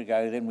moment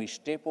ago, then we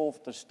step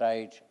off the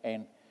stage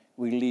and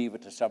we leave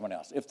it to someone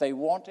else. If they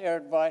want our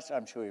advice,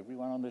 I'm sure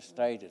everyone on this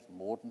stage is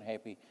more than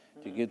happy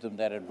to give them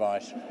that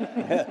advice.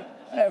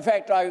 In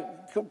fact, I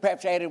could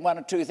perhaps add in 1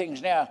 or 2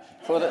 things now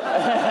for the...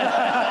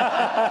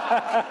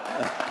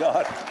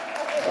 God.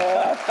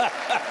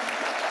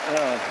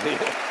 Oh, dear.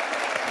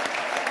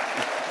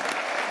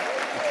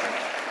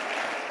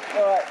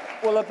 All right.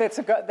 Well, look,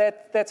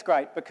 that's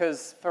great,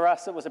 because for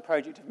us it was a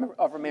project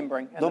of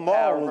remembering. And The the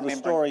power moral of the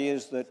story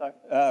is that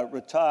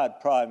retired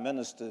prime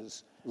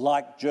ministers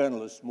like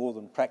journalists more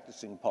than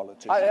practising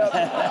politicians.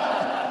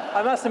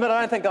 I must admit,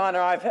 I don't think Guyon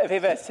or I have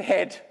ever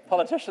had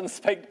politicians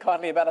speak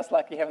kindly about us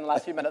like you have in the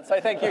last few minutes.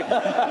 So thank you.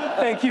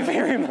 Thank you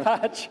very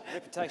much.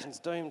 Reputation's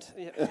doomed.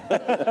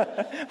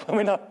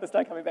 Well, there's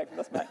no coming back from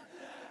this, mate.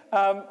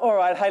 All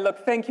right, hey,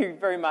 look, thank you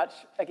very much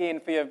again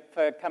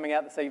for coming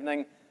out this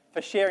evening, for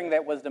sharing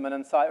that wisdom and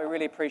insight. We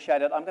really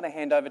appreciate it. I'm going to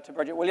hand over to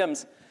Bridget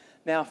Williams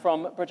now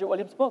from Bridget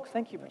Williams Books.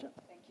 Thank you, Bridget.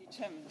 Thank you,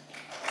 Tim.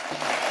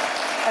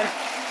 And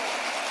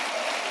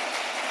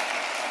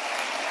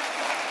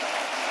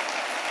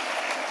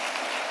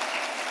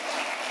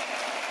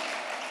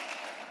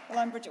well,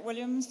 I'm Bridget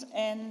Williams,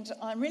 and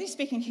I'm really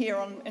speaking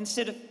here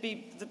instead of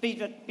the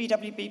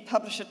BWB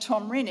publisher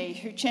Tom Rennie,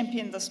 who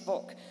championed this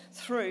book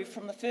through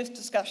from the first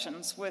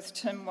discussions with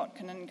Tim,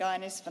 Watkin and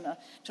Guyon Espiner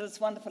to this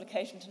wonderful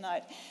occasion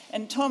tonight.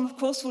 And Tom, of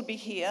course, will be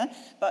here,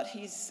 but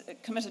he's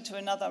committed to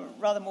another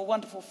rather more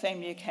wonderful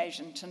family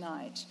occasion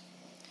tonight.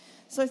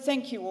 So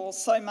thank you all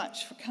so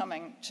much for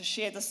coming to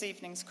share this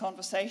evening's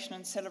conversation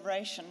and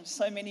celebration,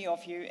 so many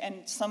of you,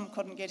 and some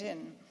couldn't get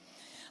in.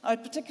 I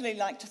would particularly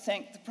like to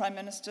thank the Prime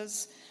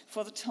Ministers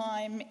for the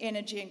time,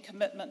 energy and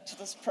commitment to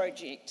this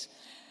project.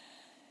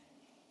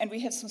 And we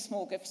have some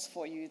small gifts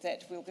for you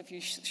that we'll give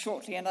you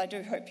shortly, and I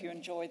do hope you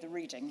enjoy the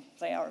reading.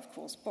 They are, of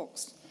course,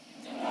 books.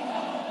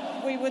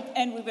 We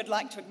would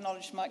like to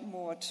acknowledge Mike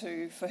Moore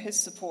too for his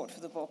support for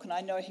the book, and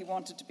I know he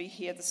wanted to be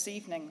here this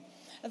evening.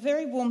 A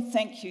very warm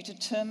thank you to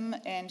Tim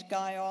and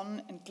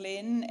Guyon and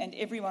Glenn and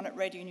everyone at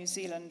Radio New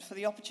Zealand for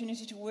the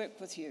opportunity to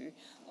work with you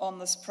on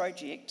this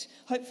project,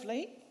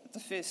 hopefully the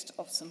first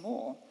of some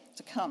more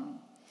to come.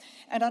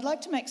 And I'd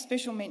like to make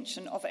special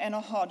mention of Anna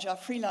Hodge, our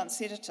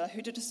freelance editor,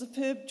 who did a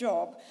superb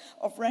job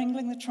of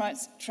wrangling the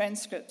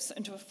transcripts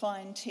into a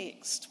fine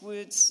text.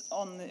 Words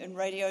in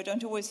radio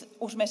don't always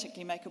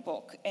automatically make a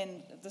book,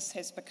 and this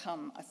has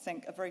become, I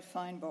think, a very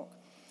fine book.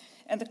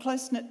 And the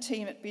close-knit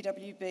team at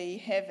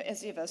BWB have,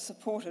 as ever,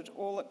 supported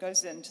all that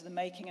goes into the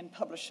making and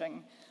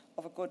publishing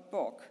of a good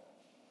book.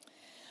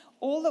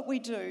 All that we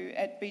do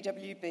at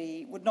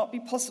BWB would not be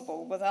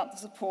possible without the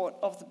support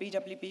of the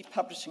BWB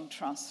Publishing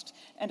Trust,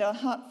 and our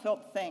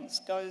heartfelt thanks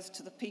goes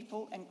to the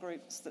people and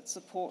groups that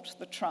support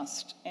the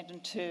Trust and,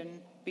 in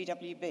turn,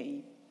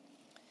 BWB.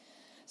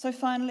 So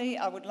finally,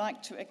 I would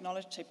like to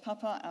acknowledge Te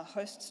Papa, our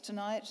hosts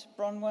tonight,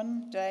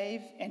 Bronwyn,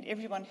 Dave, and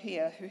everyone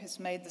here who has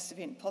made this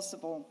event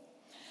possible.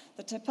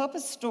 The Te Papa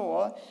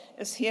store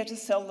is here to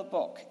sell the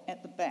book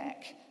at the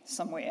back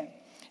somewhere,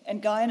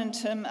 and Guyon and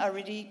Tim are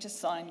ready to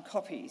sign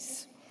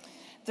copies.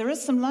 There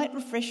is some light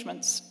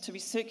refreshments to be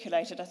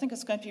circulated. I think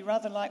it's going to be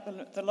rather like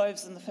the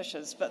loaves and the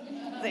fishes, but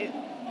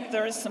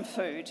there is some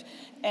food,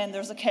 and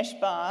there's a cash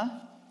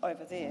bar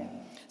over there.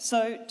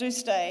 So do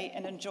stay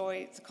and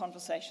enjoy the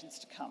conversations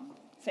to come.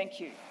 Thank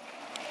you.